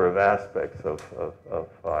a number of aspects of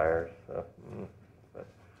fires. But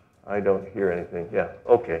I don't hear anything. Yeah.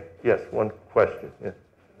 Okay. Yes. One question. Yeah. In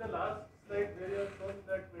the last slide where you have shown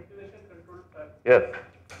that ventilation controlled fire. Yes.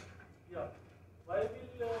 Yeah. Why will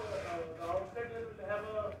the outside layer will have a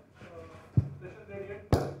pressure gradient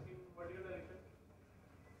in vertical direction?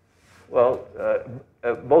 Well,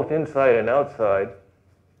 both inside and outside,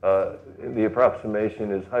 the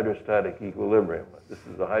approximation is hydrostatic equilibrium. This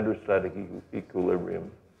is a hydrostatic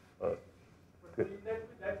equilibrium. But will that be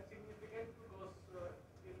that significant because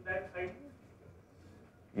in that height?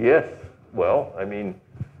 Yes. Well, I mean,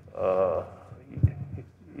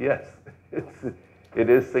 yes, it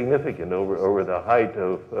is significant over the height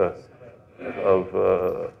of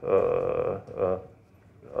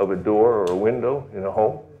a door or a window in a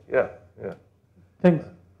home. Yeah. Yeah. Thanks.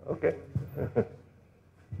 Okay.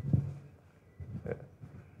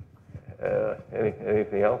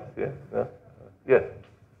 Anything else? Yeah? No? Yes.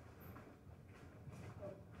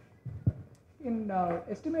 In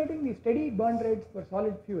estimating the steady burn rates for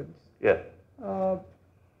solid fuels, Yes.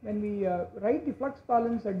 when we write the flux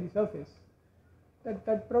balance at the surface,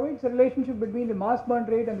 that provides a relationship between the mass burn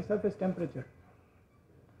rate and the surface temperature.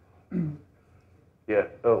 Yeah.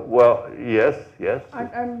 Well, yes, yes.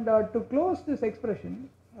 And to close this expression,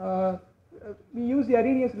 we use the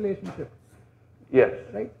Arrhenius relationship. Yes.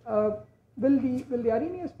 Right? Will the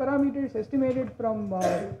Arrhenius parameters estimated from,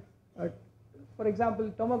 for example,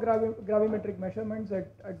 thermogravimetric measurements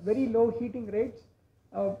at very low heating rates,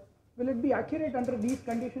 will it be accurate under these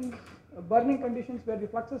conditions, burning conditions where the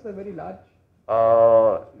fluxes are very large?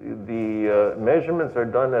 The measurements are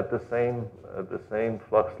done at the same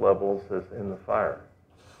flux levels as in the fire.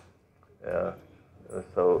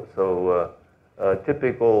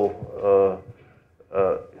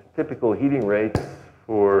 Typical heating rates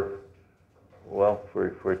for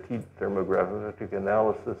thermogravimetric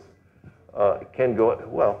analysis can go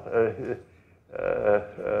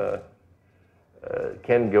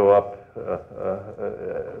up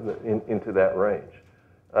into that range.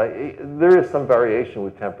 There is some variation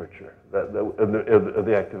with temperature of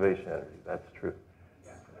the activation energy. That's true.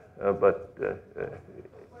 But for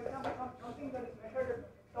example, something that is measured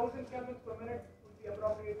at 1,000 kelvins per minute would be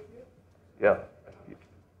appropriate here? Yeah.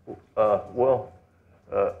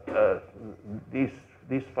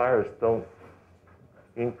 These fires don't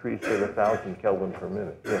increase at 1,000 Kelvin per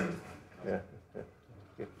minute. Yeah. Yeah.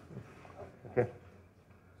 Yeah. Okay.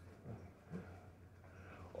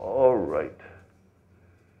 All right.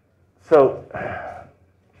 So,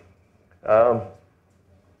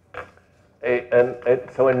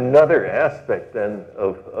 so another aspect then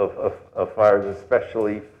of fires,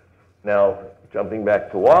 especially now jumping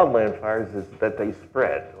back to wildland fires, is that they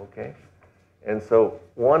spread. Okay, and so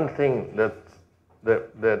one thing that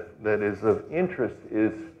is of interest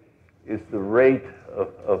is the rate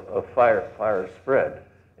of fire spread.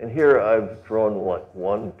 And here I've drawn like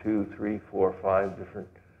 1, 2, 3, 4, 5 different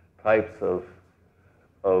types of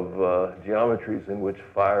geometries in which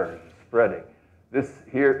fire is spreading.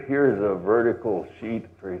 Here is a vertical sheet,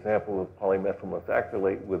 for example, of polymethyl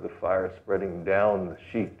methacrylate with the fire spreading down the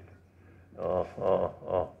sheet.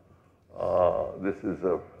 This is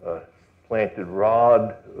a slanted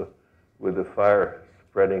rod with the fire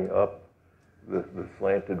spreading up the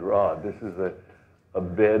slanted rod. This is a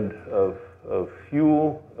bed of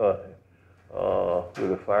fuel with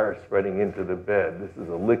the fire spreading into the bed. This is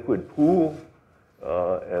a liquid pool,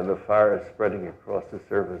 and the fire is spreading across the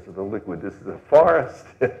surface of the liquid. This is a forest,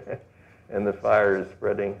 and the fire is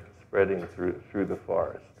spreading through the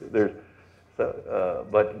forest.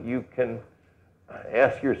 But you can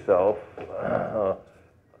ask yourself,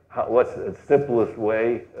 what's the simplest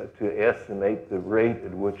way to estimate the rate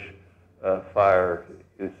at which fire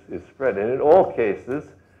is spread? And in all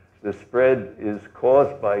cases, the spread is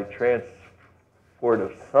caused by transport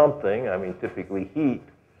of something, I mean typically heat,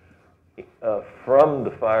 from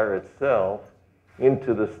the fire itself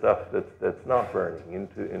into the stuff that's not burning,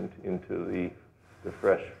 into the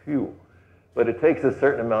fresh fuel. But it takes a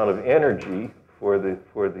certain amount of energy for the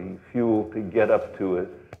fuel to get up to a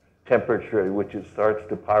temperature at which it starts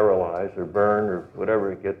to pyrolyze or burn or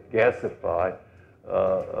whatever, it gets gasified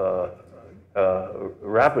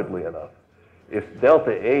rapidly enough. If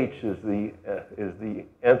delta H is the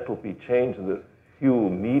enthalpy change of the fuel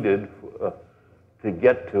needed to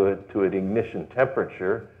get to an ignition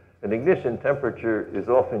temperature, an ignition temperature is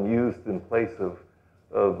often used in place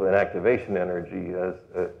of an activation energy as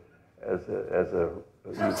a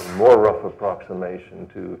even more rough approximation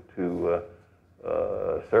to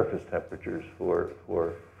surface temperatures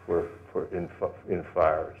in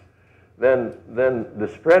fires. then the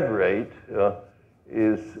spread rate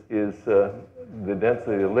is the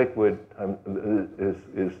density of liquid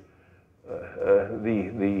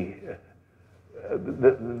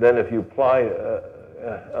then if you apply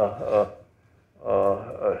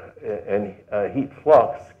heat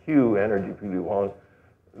flux Q energy per unit volume,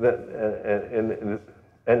 and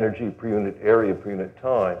energy per unit area per unit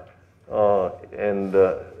time, so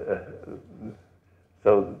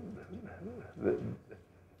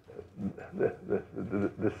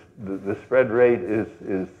the spread rate is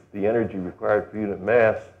the energy required per unit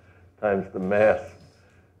mass times the mass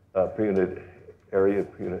per unit area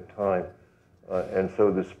per unit time, and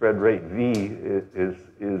so the spread rate V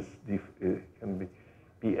can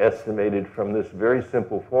be estimated from this very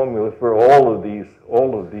simple formula for all of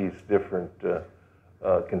these different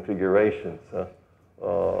configurations.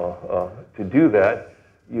 To do that,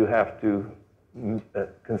 you have to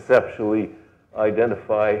conceptually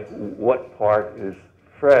identify what part is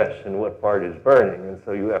fresh and what part is burning, and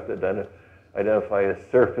so you have to identify a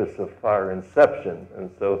surface of fire inception, and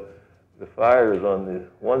so the fire is on the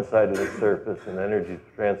one side of the surface and energy is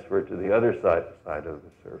transferred to the other side of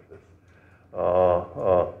the surface.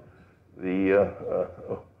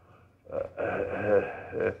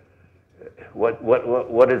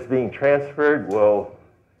 What is being transferred? Well,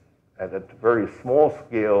 at a very small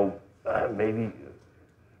scale, maybe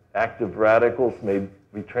active radicals may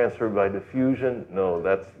be transferred by diffusion. No,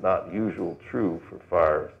 that's not usual true for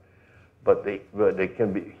fires. But they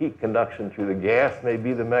can be, heat conduction through the gas may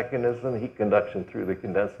be the mechanism. Heat conduction through the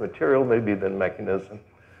condensed material may be the mechanism.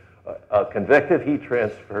 Convective heat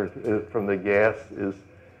transfer from the gas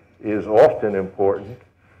is often important.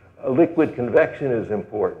 Liquid convection is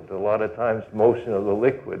important. A lot of times motion of the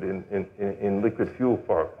liquid in liquid fuel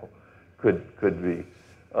particle could be.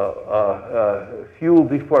 Fuel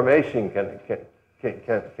deformation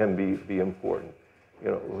can be important.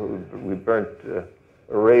 You know, we burnt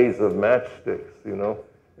arrays of matchsticks, you know.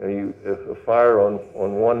 And a fire on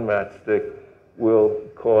one matchstick will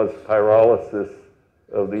cause pyrolysis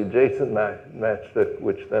of the adjacent matchstick,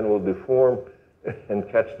 which then will deform and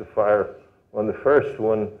catch the fire on the first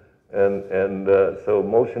one, and so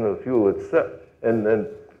motion of the fuel itself, and then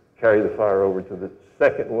carry the fire over to the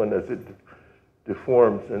second one as it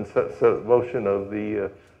deforms, and so motion of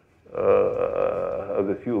the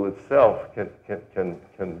fuel itself can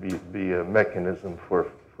be a mechanism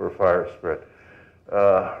for fire spread.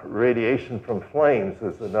 Radiation from flames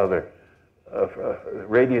is another.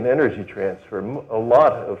 Radiant energy transfer. A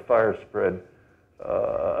lot of fire spread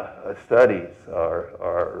studies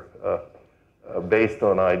are based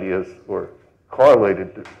on ideas or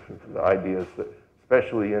correlated to ideas, that,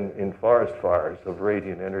 especially in forest fires, of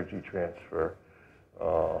radiant energy transfer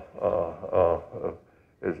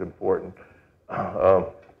is important.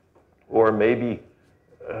 Or maybe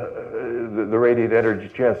the radiant energy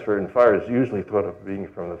transfer in fire is usually thought of being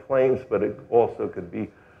from the flames, but it also could be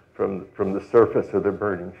from the surface of the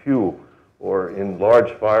burning fuel. Or in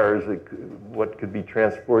large fires, what could be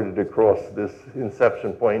transported across this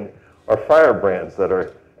inception point are firebrands that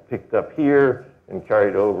are picked up here and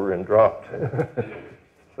carried over and dropped.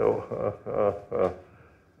 So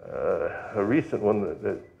a recent one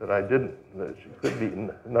that I didn't, that could be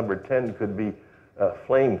number 10, could be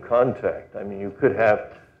flame contact. I mean, you could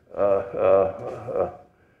have,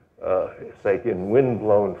 say, in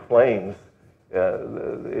wind-blown flames,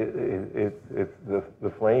 the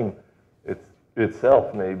flame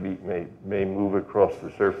itself may move across the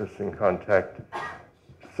surface in contact.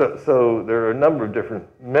 So there are a number of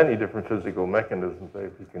many different physical mechanisms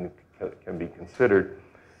that can be considered,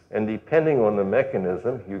 and depending on the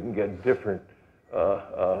mechanism, you can get different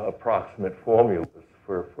approximate formulas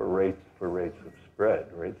for rates of spread,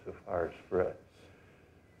 rates of fire spread.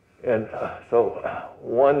 And so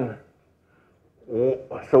one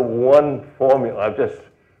formula, I've just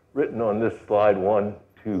written on this slide 1,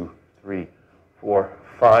 2, 3, 4,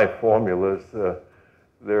 5 formulas.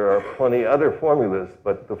 There are plenty other formulas,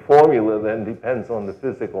 but the formula then depends on the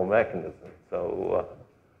physical mechanism. So,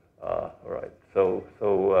 right. So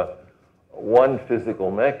one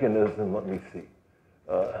physical mechanism. Let me see.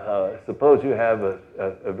 Suppose you have a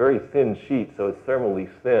very thin sheet, so it's thermally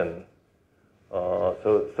thin.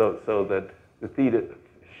 So that the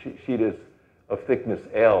sheet is of thickness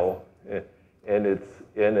L, and it's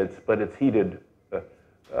heated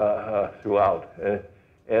throughout,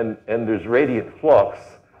 and there's radiant flux.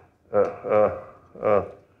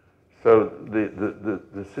 So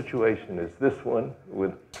the situation is this one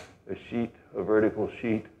with a sheet, a vertical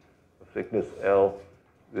sheet of thickness L.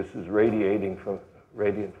 This is radiating from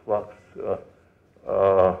radiant flux.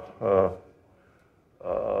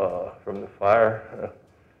 from the fire.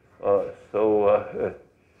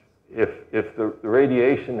 If the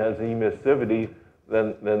radiation has emissivity,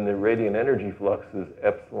 then the radiant energy flux is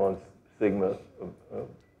epsilon sigma of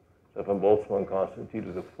 7 Boltzmann constant t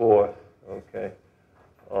to the 4th. Okay.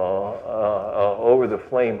 Over the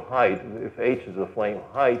flame height, if h is a flame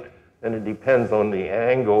height, then it depends on the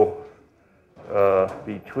angle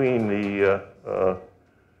between the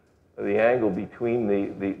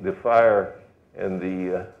fire and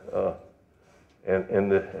the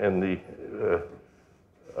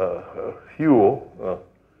fuel,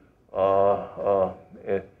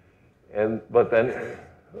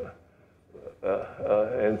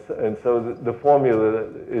 so the formula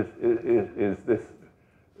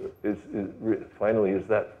finally is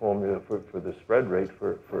that formula for the spread rate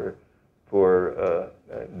for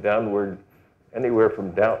downward, anywhere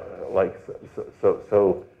from down,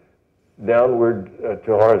 so downward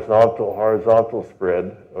to horizontal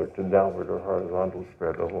spread, or to downward or horizontal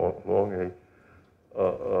spread along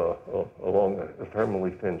a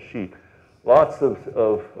thermally thin sheet. Lots of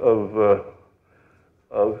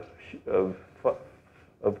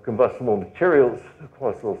combustible materials,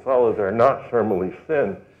 combustible solids, are not thermally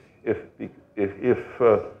thin. If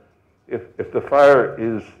the fire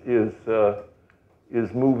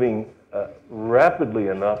is moving rapidly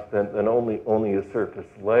enough, then only a surface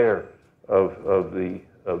layer of the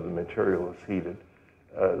material is heated.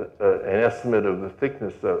 An estimate of the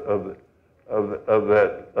thickness of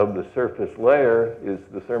the surface layer is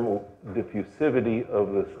the thermal diffusivity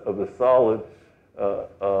of the solid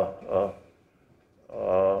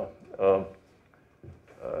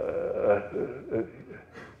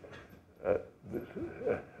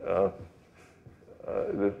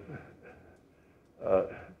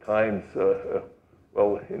times,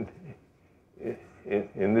 well,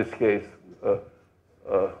 in this case,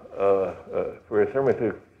 for a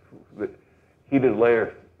thermometer, the heated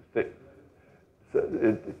layer,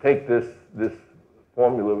 take this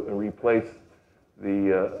formula and replace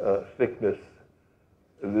the thickness,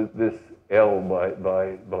 this L by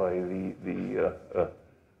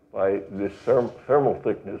this thermal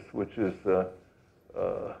thickness, which is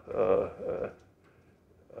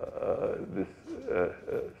this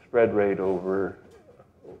spread rate over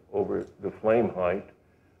the flame height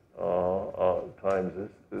times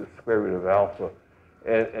the square root of alpha,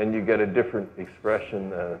 and you get a different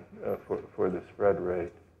expression for the spread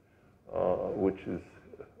rate, which is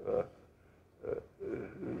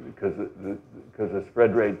because the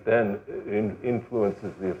spread rate then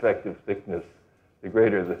influences the effective thickness. The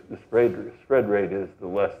greater the spread rate is, the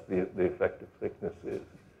less the effective thickness is,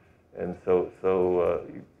 and so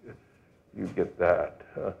you get that.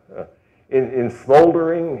 In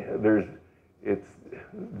smoldering, it's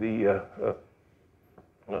the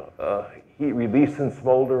heat release in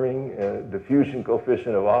smoldering, diffusion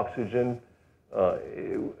coefficient of oxygen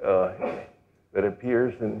that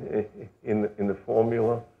appears in the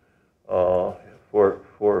formula for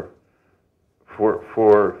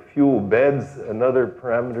fuel beds. Another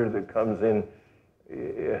parameter that comes in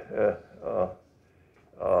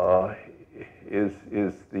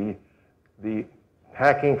is the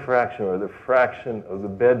packing fraction, or the fraction of the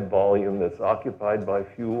bed volume that's occupied by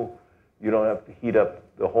fuel. You don't have to heat up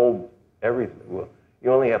the whole everything. Well,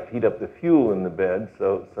 you only have to heat up the fuel in the bed.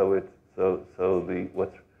 So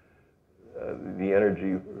the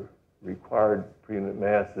energy required per unit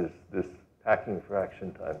mass is this packing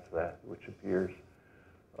fraction times that, which appears.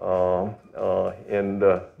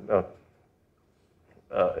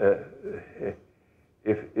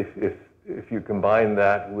 If you combine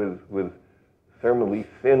that with thermally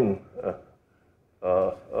thin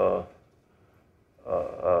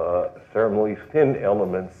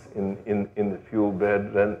elements in the fuel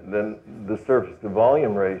bed, then the surface to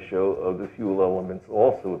volume ratio of the fuel elements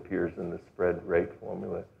also appears in the spread rate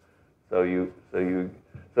formula. So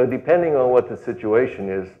depending on what the situation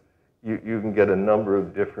is, you can get a number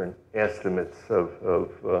of different estimates of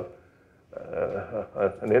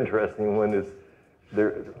an interesting one is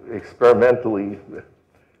there experimentally,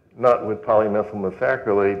 not with polymethyl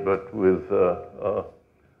methacrylate, but with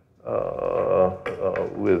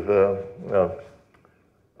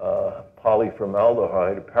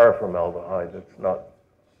polyformaldehyde, paraformaldehyde. That's not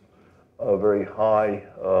a very high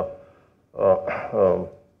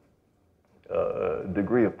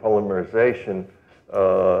degree of polymerization.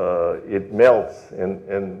 It melts,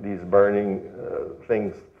 and these burning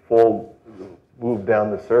things move down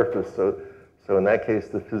the surface. So in that case,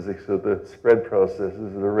 the physics of the spread process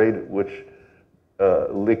is the rate at which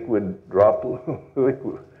liquid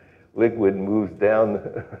moves down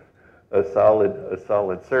a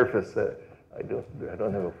solid surface. I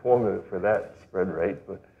don't have a formula for that spread rate,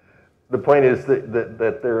 but the point is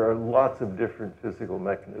that there are lots of different physical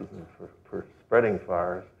mechanisms for spreading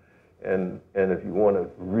fires, and if you want a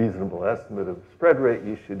reasonable estimate of spread rate,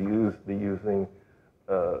 you should be using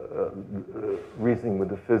reasoning with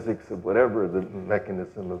the physics of whatever the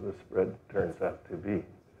mechanism of the spread turns out to be.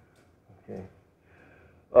 Okay.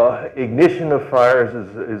 Ignition of fires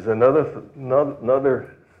is another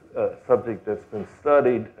subject that's been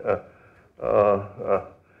studied.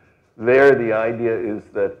 There, the idea is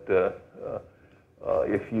that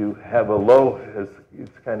if you have a low,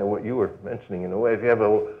 it's kind of what you were mentioning in a way, if you have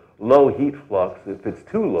a low heat flux, if it's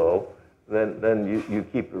too low, then you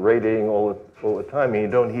keep radiating all the time, and you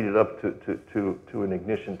don't heat it up to an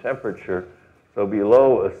ignition temperature. So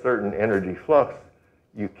below a certain energy flux,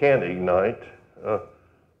 you can ignite.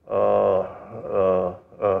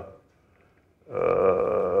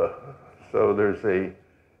 So there's a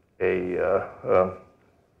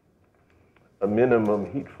minimum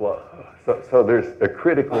heat flux. So there's a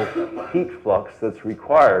critical heat flux that's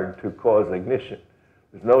required to cause ignition.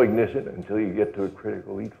 There's no ignition until you get to a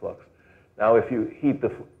critical heat flux. Now, if you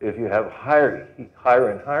have higher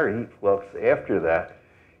and higher heat flux after that,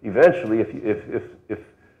 eventually, if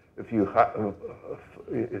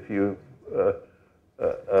you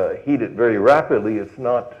heat it very rapidly, it's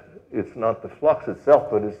not the flux itself,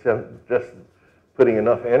 but it's just putting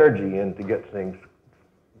enough energy in to get things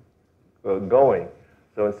going.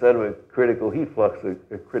 So instead of a critical heat flux,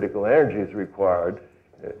 a critical energy is required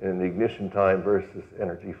in the ignition time versus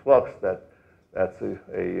energy flux. That's a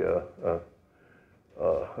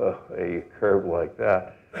curve like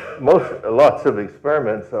that. Lots of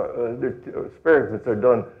experiments are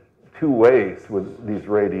done two ways with these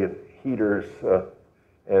radiant heaters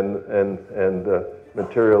and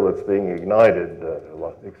material that's being ignited. A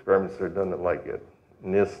lot of experiments are done like at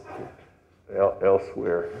NIST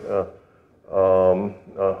elsewhere.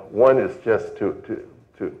 One is just to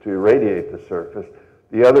irradiate the surface.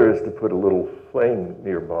 The other is to put a little flame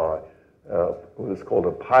nearby. What is called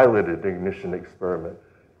a piloted ignition experiment,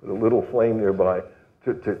 with a little flame nearby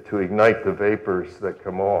to ignite the vapors that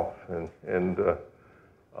come off. And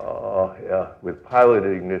with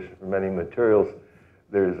piloted ignition for many materials,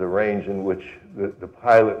 there's a range in which the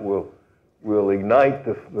pilot will ignite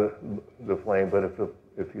the flame,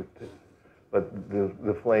 but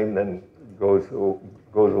the flame then goes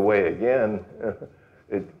away again.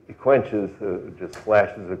 It quenches, just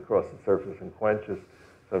flashes across the surface and quenches.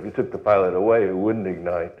 So if you took the pilot away, it wouldn't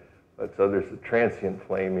ignite. But so there's a transient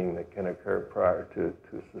flaming that can occur prior to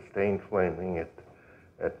sustained flaming at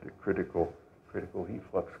the critical heat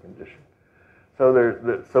flux condition. So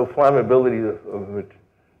so flammability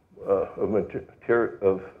of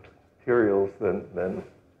materials then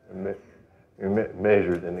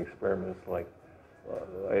measured in experiments like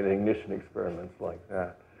in ignition experiments like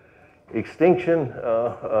that. Extinction.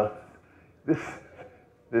 This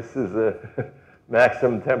is a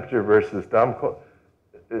maximum temperature versus Damkol.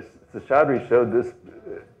 Seshadri showed this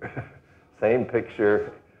same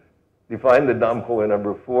picture. Define the Damkol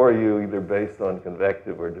number for you, either based on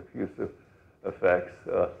convective or diffusive effects.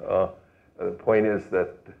 The point is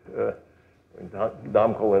that when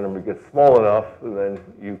Damkol number gets small enough, then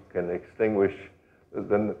you can extinguish.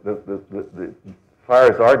 Then the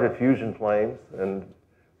fires are diffusion flames, and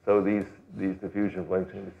so these diffusion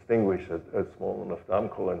flames can extinguish a small enough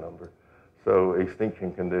Damkol number. So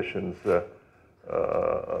extinction conditions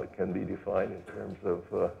can be defined in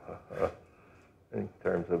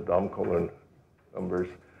terms of Damkol numbers.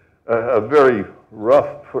 Very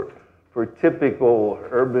rough for typical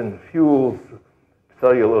urban fuels,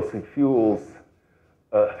 cellulosic fuels.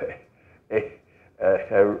 A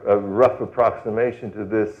rough approximation to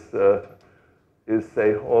this is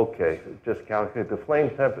say, okay, just calculate the flame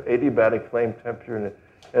temperature, adiabatic flame temperature, and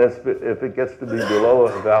if it gets to be below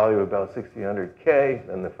a value of about 1600 K,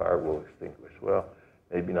 then the fire will extinguish. Well,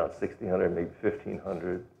 maybe not 1600, maybe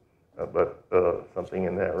 1500, but something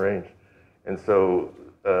in that range. And so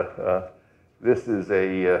this is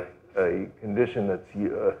a condition that's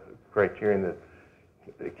a criterion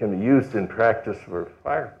that can be used in practice for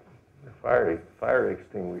fire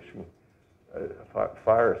extinguishing,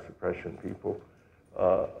 fire suppression people.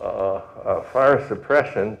 Fire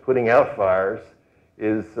suppression, putting out fires,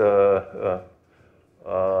 is a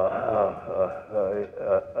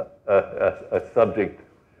subject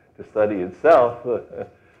to study itself.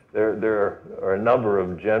 There are a number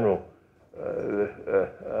of general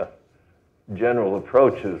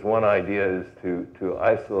approaches. One idea is to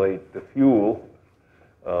isolate the fuel,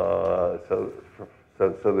 so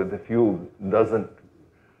that the fuel doesn't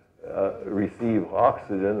receive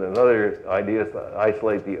oxygen. Another idea is to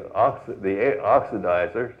isolate the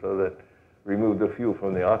oxidizer, so that remove the fuel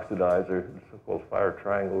from the oxidizer, the so-called fire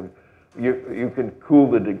triangle. You can cool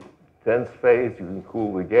the dense phase, you can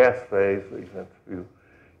cool the gas phase.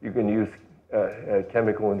 You can use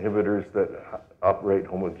chemical inhibitors that operate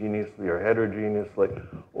homogeneously or heterogeneously,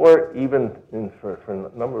 or even for a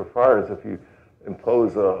number of fires, if you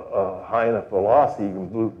impose a high enough velocity, you can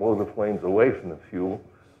blow the flames away from the fuel.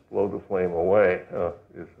 Blow the flame away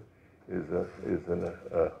is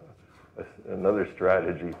another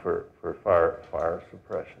strategy for fire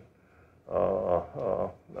suppression.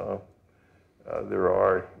 There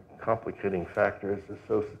are complicating factors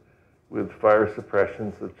associated with fire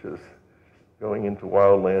suppression, such as going into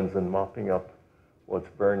wildlands and mopping up what's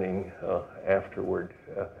burning afterward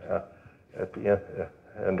at the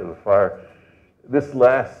end of the fire. This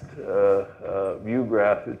last view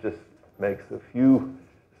graph, it just makes a few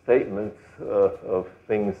statements of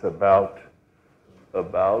things about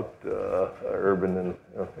urban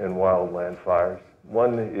and wildland fires.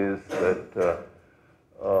 One is that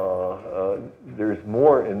there's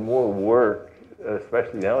more and more work,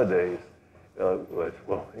 especially nowadays,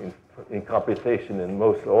 well, in computation in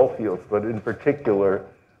most all fields, but in particular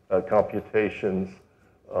computations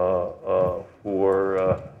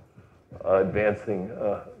for advancing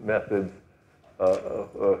methods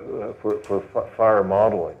for fire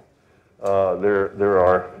modeling. There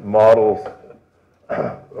are models,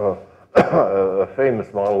 a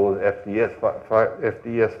famous model is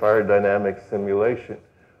FDS, fire dynamics simulation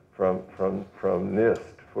from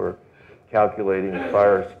NIST for calculating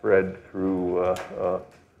fire spread through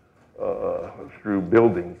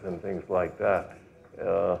buildings and things like that.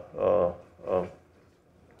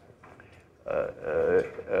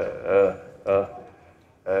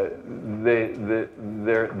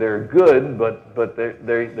 They're good, but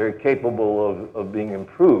they're capable of being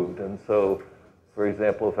improved. And so, for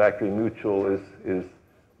example, Factory Mutual is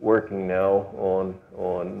working now on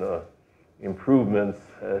improvements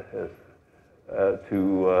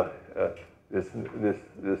to this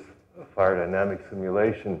fire dynamic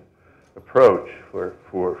simulation approach for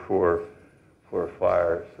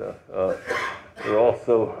fires. There are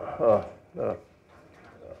also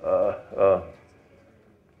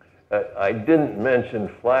I didn't mention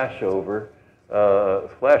flashover.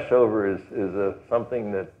 Flashover is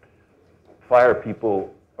something that fire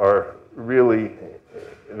people are really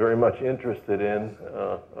very much interested in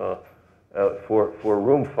for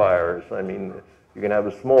room fires. I mean, you can have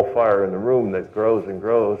a small fire in the room that grows and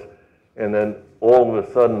grows, and then all of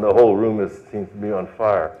a sudden the whole room seems to be on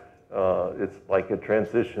fire. It's like a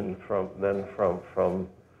transition from the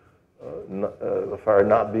fire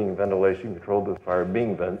not being ventilation controlled to the fire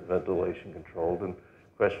being ventilation controlled. And the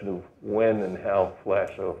question of when and how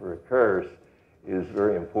flashover occurs is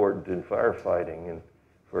very important in firefighting and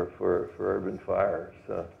for urban fires.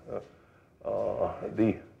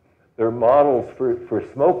 Their models for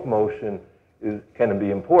smoke motion can be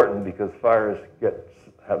important because fires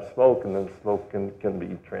have smoke, and then smoke can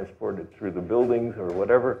be transported through the buildings or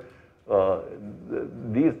whatever.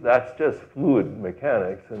 That's just fluid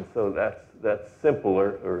mechanics, and so that's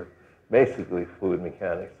simpler, or basically fluid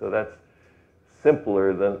mechanics. So that's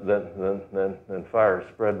simpler than fire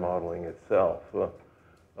spread modeling itself.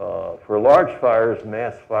 For large fires,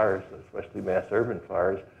 mass fires, especially mass urban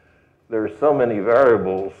fires, there are so many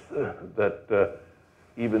variables that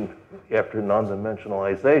even after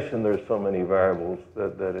non-dimensionalization, there's so many variables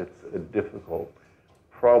that it's a difficult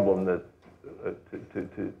problem that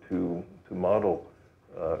to model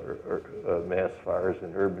mass fires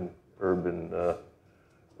in urban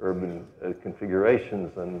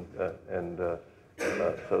configurations, and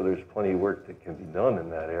so there's plenty of work that can be done in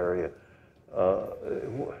that area.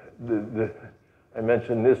 I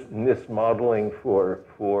mentioned NIST modeling for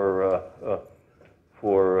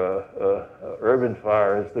urban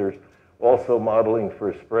fires. There's also modeling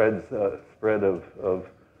for spread of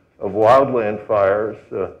wildland fires.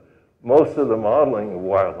 Most of the modeling of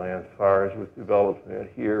wildland fires was developed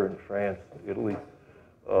here in France, Italy.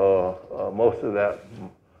 Most of that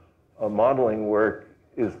modeling work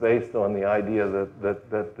is based on the idea that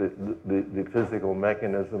the physical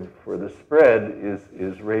mechanism for the spread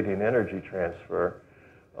is radiant energy transfer.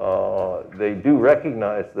 They do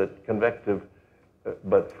recognize that convective,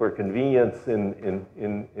 but for convenience in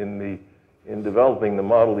developing the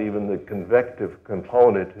model, even the convective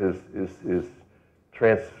component is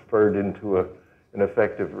transferred into an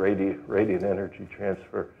effective radiant energy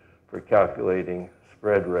transfer for calculating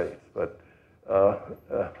spread rates. But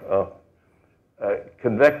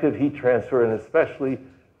convective heat transfer, and especially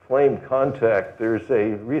flame contact, there's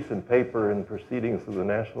a recent paper in Proceedings of the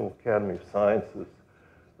National Academy of Sciences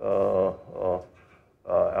out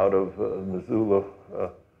of Missoula,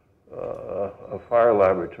 a fire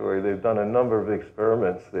laboratory. They've done a number of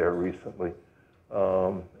experiments there recently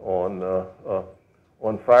on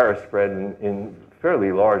fire spread in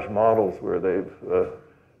fairly large models where they've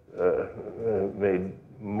made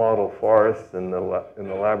model forests in the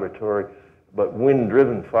laboratory, but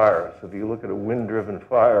wind-driven fires. If you look at a wind-driven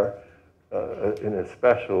fire in a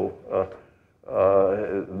special,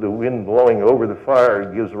 the wind blowing over the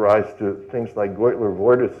fire gives rise to things like Goytler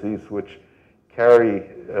vortices, which carry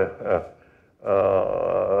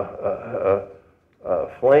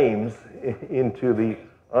flames into the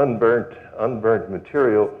unburnt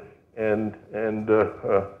material, and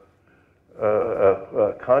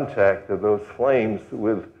contact of those flames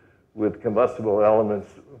with combustible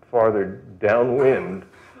elements farther downwind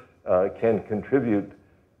can contribute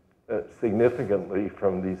significantly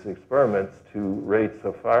from these experiments to rates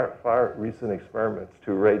of recent experiments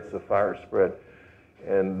to rates of fire spread.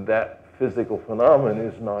 And that physical phenomenon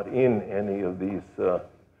is not in any of these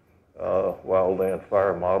wildland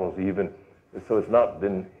fire models even. So it's not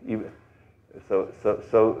been even,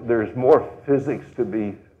 so there's more physics to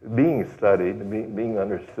be being studied, being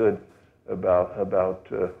understood about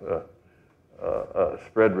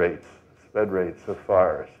spread rates of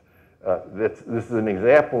fires. This is an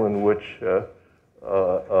example in which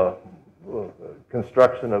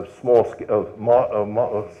construction of smaller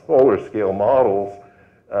scale models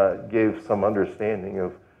gave some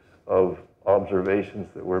understanding of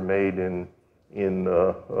observations that were made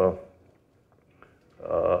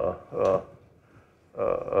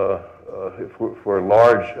for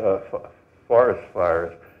large forest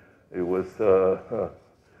fires. It was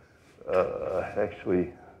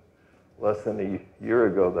actually less than a year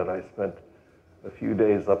ago that I spent a few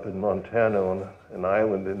days up in Montana on an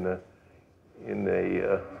island in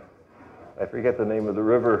I forget the name of the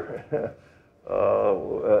river,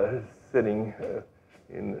 sitting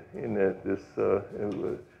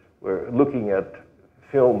we're looking at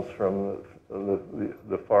films from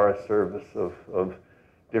the Forest Service of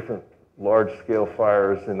different large-scale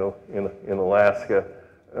fires in Alaska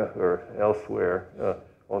or elsewhere,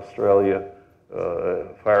 Australia,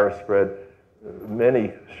 fire spread,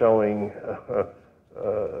 many showing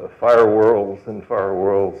fire whirls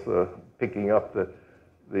picking up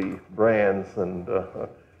the brands and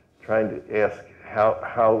trying to ask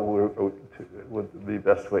how would the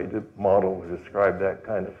best way to model or describe that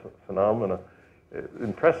kind of phenomena.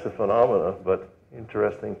 Impressive phenomena, but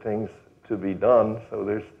interesting things to be done. So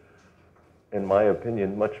there's, in my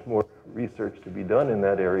opinion, much more research to be done in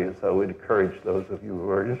that area. So I would encourage those of you who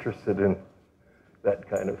are interested in that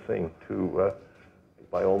kind of thing to,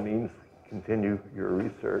 by all means, continue your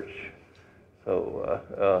research.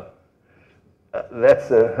 So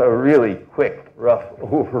that's a really quick, rough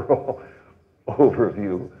overall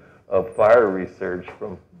overview of fire research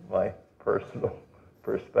from my personal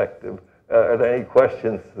perspective. Are there any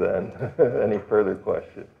questions then? Any further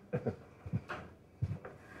questions?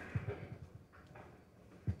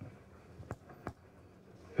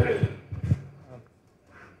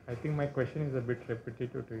 I think my question is a bit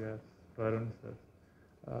repetitive to you, as Varun says.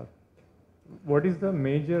 What is the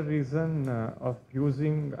major reason of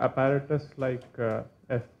using apparatus like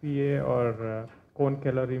FPA or cone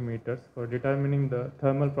calorimeters for determining the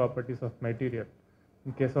thermal properties of material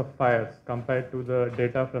in case of fires compared to the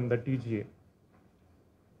data from the TGA?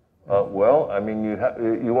 Well, I mean,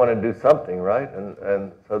 you want to do something, right?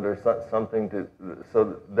 And so there's something to,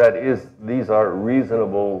 so that is, these are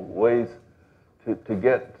reasonable ways to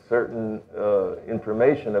get certain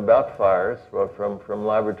information about fires from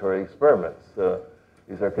laboratory experiments.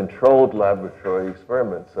 These are controlled laboratory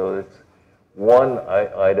experiments, so it's one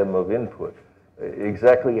item of input.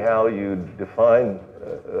 Exactly how you define,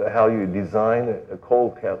 how you design a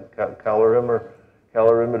cold calorimeter,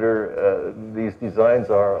 these designs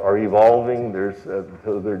are evolving. There's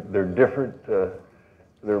so they're different. There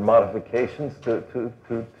are modifications to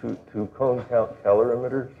cone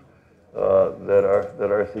calorimeters that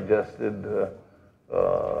are suggested.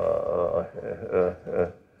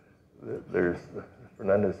 There's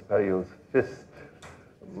Fernandez-Payo's FIST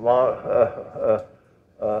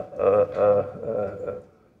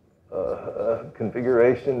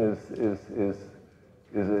configuration is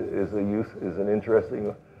an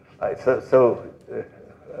interesting.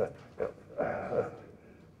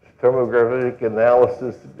 Thermographic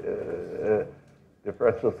analysis,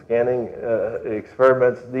 differential scanning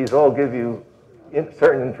experiments. These all give you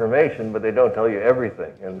certain information, but they don't tell you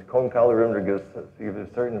everything. And the cone calorimeter gives you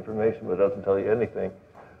certain information, but doesn't tell you anything.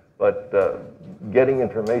 but getting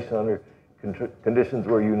information under conditions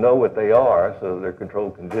where you know what they are, so they're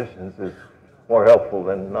controlled conditions, is more helpful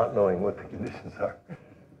than not knowing what the conditions are.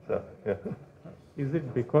 So, yeah. Is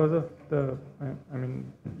it because of the, I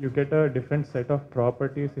mean, you get a different set of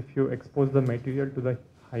properties if you expose the material to the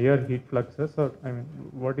higher heat fluxes, or, I mean,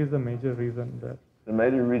 what is the major reason there? The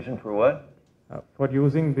major reason for what? For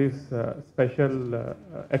using these special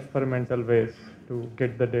experimental ways to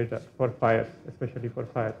get the data for fires, especially for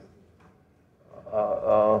fires.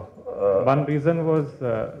 One reason was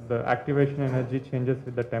the activation energy changes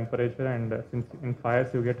with the temperature, and since in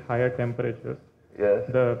fires you get higher temperatures, yes,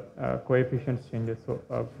 the coefficients changes. So,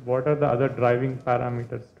 what are the other driving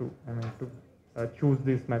parameters to, I mean, to choose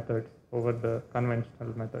these methods over the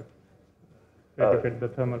conventional methods to get the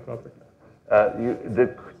thermal property?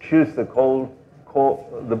 Choose the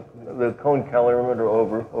the cone calorimeter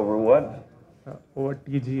over what? Over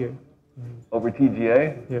TGA. Over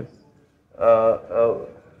TGA? Yes.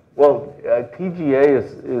 Well, TGA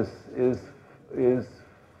is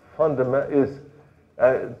fundamental.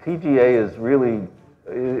 TGA is really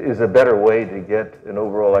a better way to get an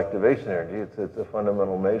overall activation energy. It's a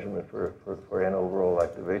fundamental measurement for an overall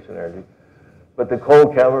activation energy. But the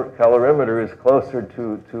cold calorimeter is closer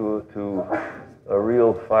to a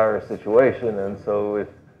real fire situation, and so if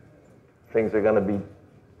things are going to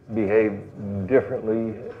behave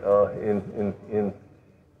differently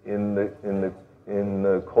in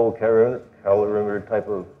the cold calorimeter type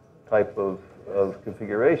of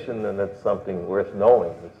configuration, then that's something worth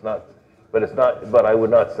knowing. It's not, but I would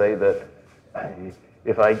not say that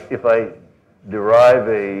if I derive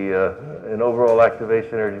an overall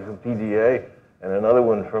activation energy from TGA and another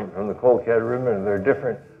one from the cold calorimeter, and they're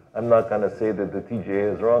different, I'm not going to say that the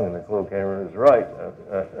TGA is wrong and the cold calorimeter is right.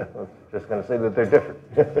 I'm just going to say that they're different.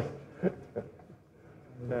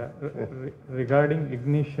 Regarding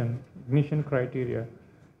ignition criteria,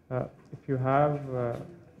 if you're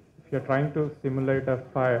trying to simulate a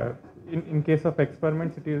fire, in case of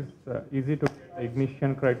experiments, it is easy to get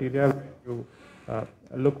ignition criteria. You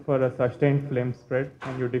look for a sustained flame spread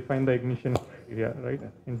and you define the ignition criteria, right?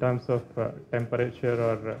 In terms of temperature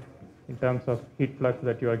or in terms of heat flux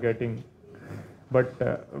that you are getting. But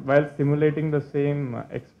while simulating the same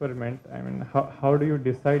experiment, I mean, how do you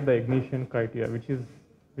decide the ignition criteria, which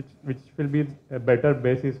will be a better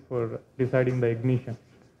basis for deciding the ignition,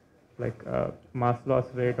 like mass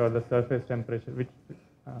loss rate or the surface temperature,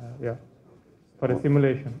 for a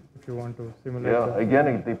simulation, if you want to simulate. Yeah, again,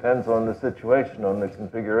 it depends on the situation, on the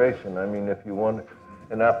configuration. I mean, if you want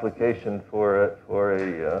an application for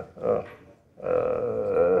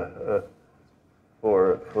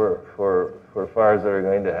fires that are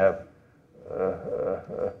going to have,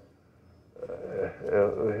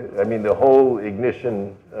 I mean, the whole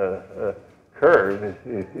ignition curve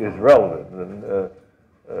is relevant, and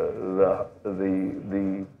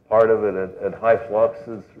the part of it at high flux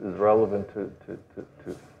is relevant to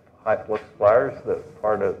high flux fires. The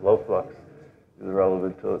part at low flux is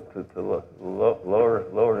relevant to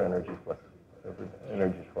lower energy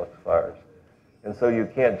flux fires. And so you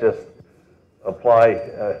can't just apply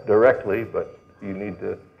directly, but you need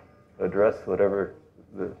to address whatever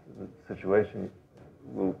the situation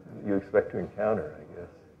you expect to encounter, I guess.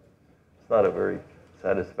 It's not a very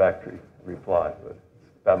satisfactory reply, but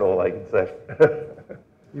it's about all I can say.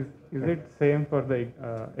 Is it same for the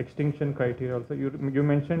extinction criteria also? You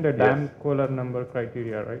mentioned a dam Kohler number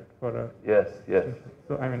criteria, right? Yes.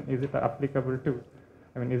 So, I mean, is it applicable to?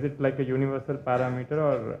 I mean, is it like a universal parameter,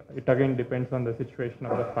 or it again depends on the situation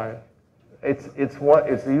of the fire? It's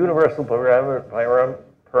a universal parameter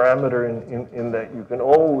in that you can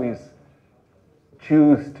always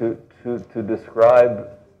choose to describe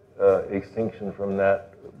extinction from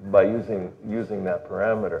that by using that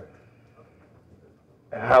parameter.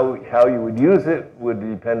 How you would use it would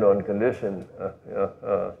depend on condition.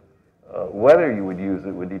 Whether you would use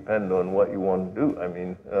it would depend on what you want to do. I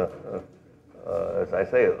mean, as I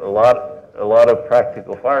say, a lot of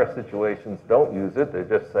practical fire situations don't use it. They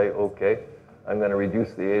just say, okay, I'm going to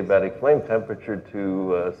reduce the adiabatic flame temperature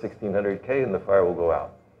to 1600 K and the fire will go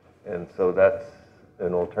out. And so that's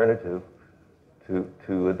an alternative to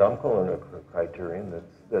a Dahm-Kohler criterion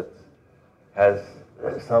that has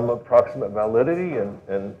some approximate validity, and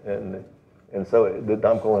so the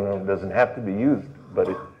Dahm-Kohler doesn't have to be used, but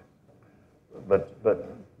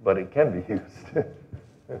it can be used.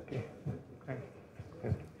 Okay.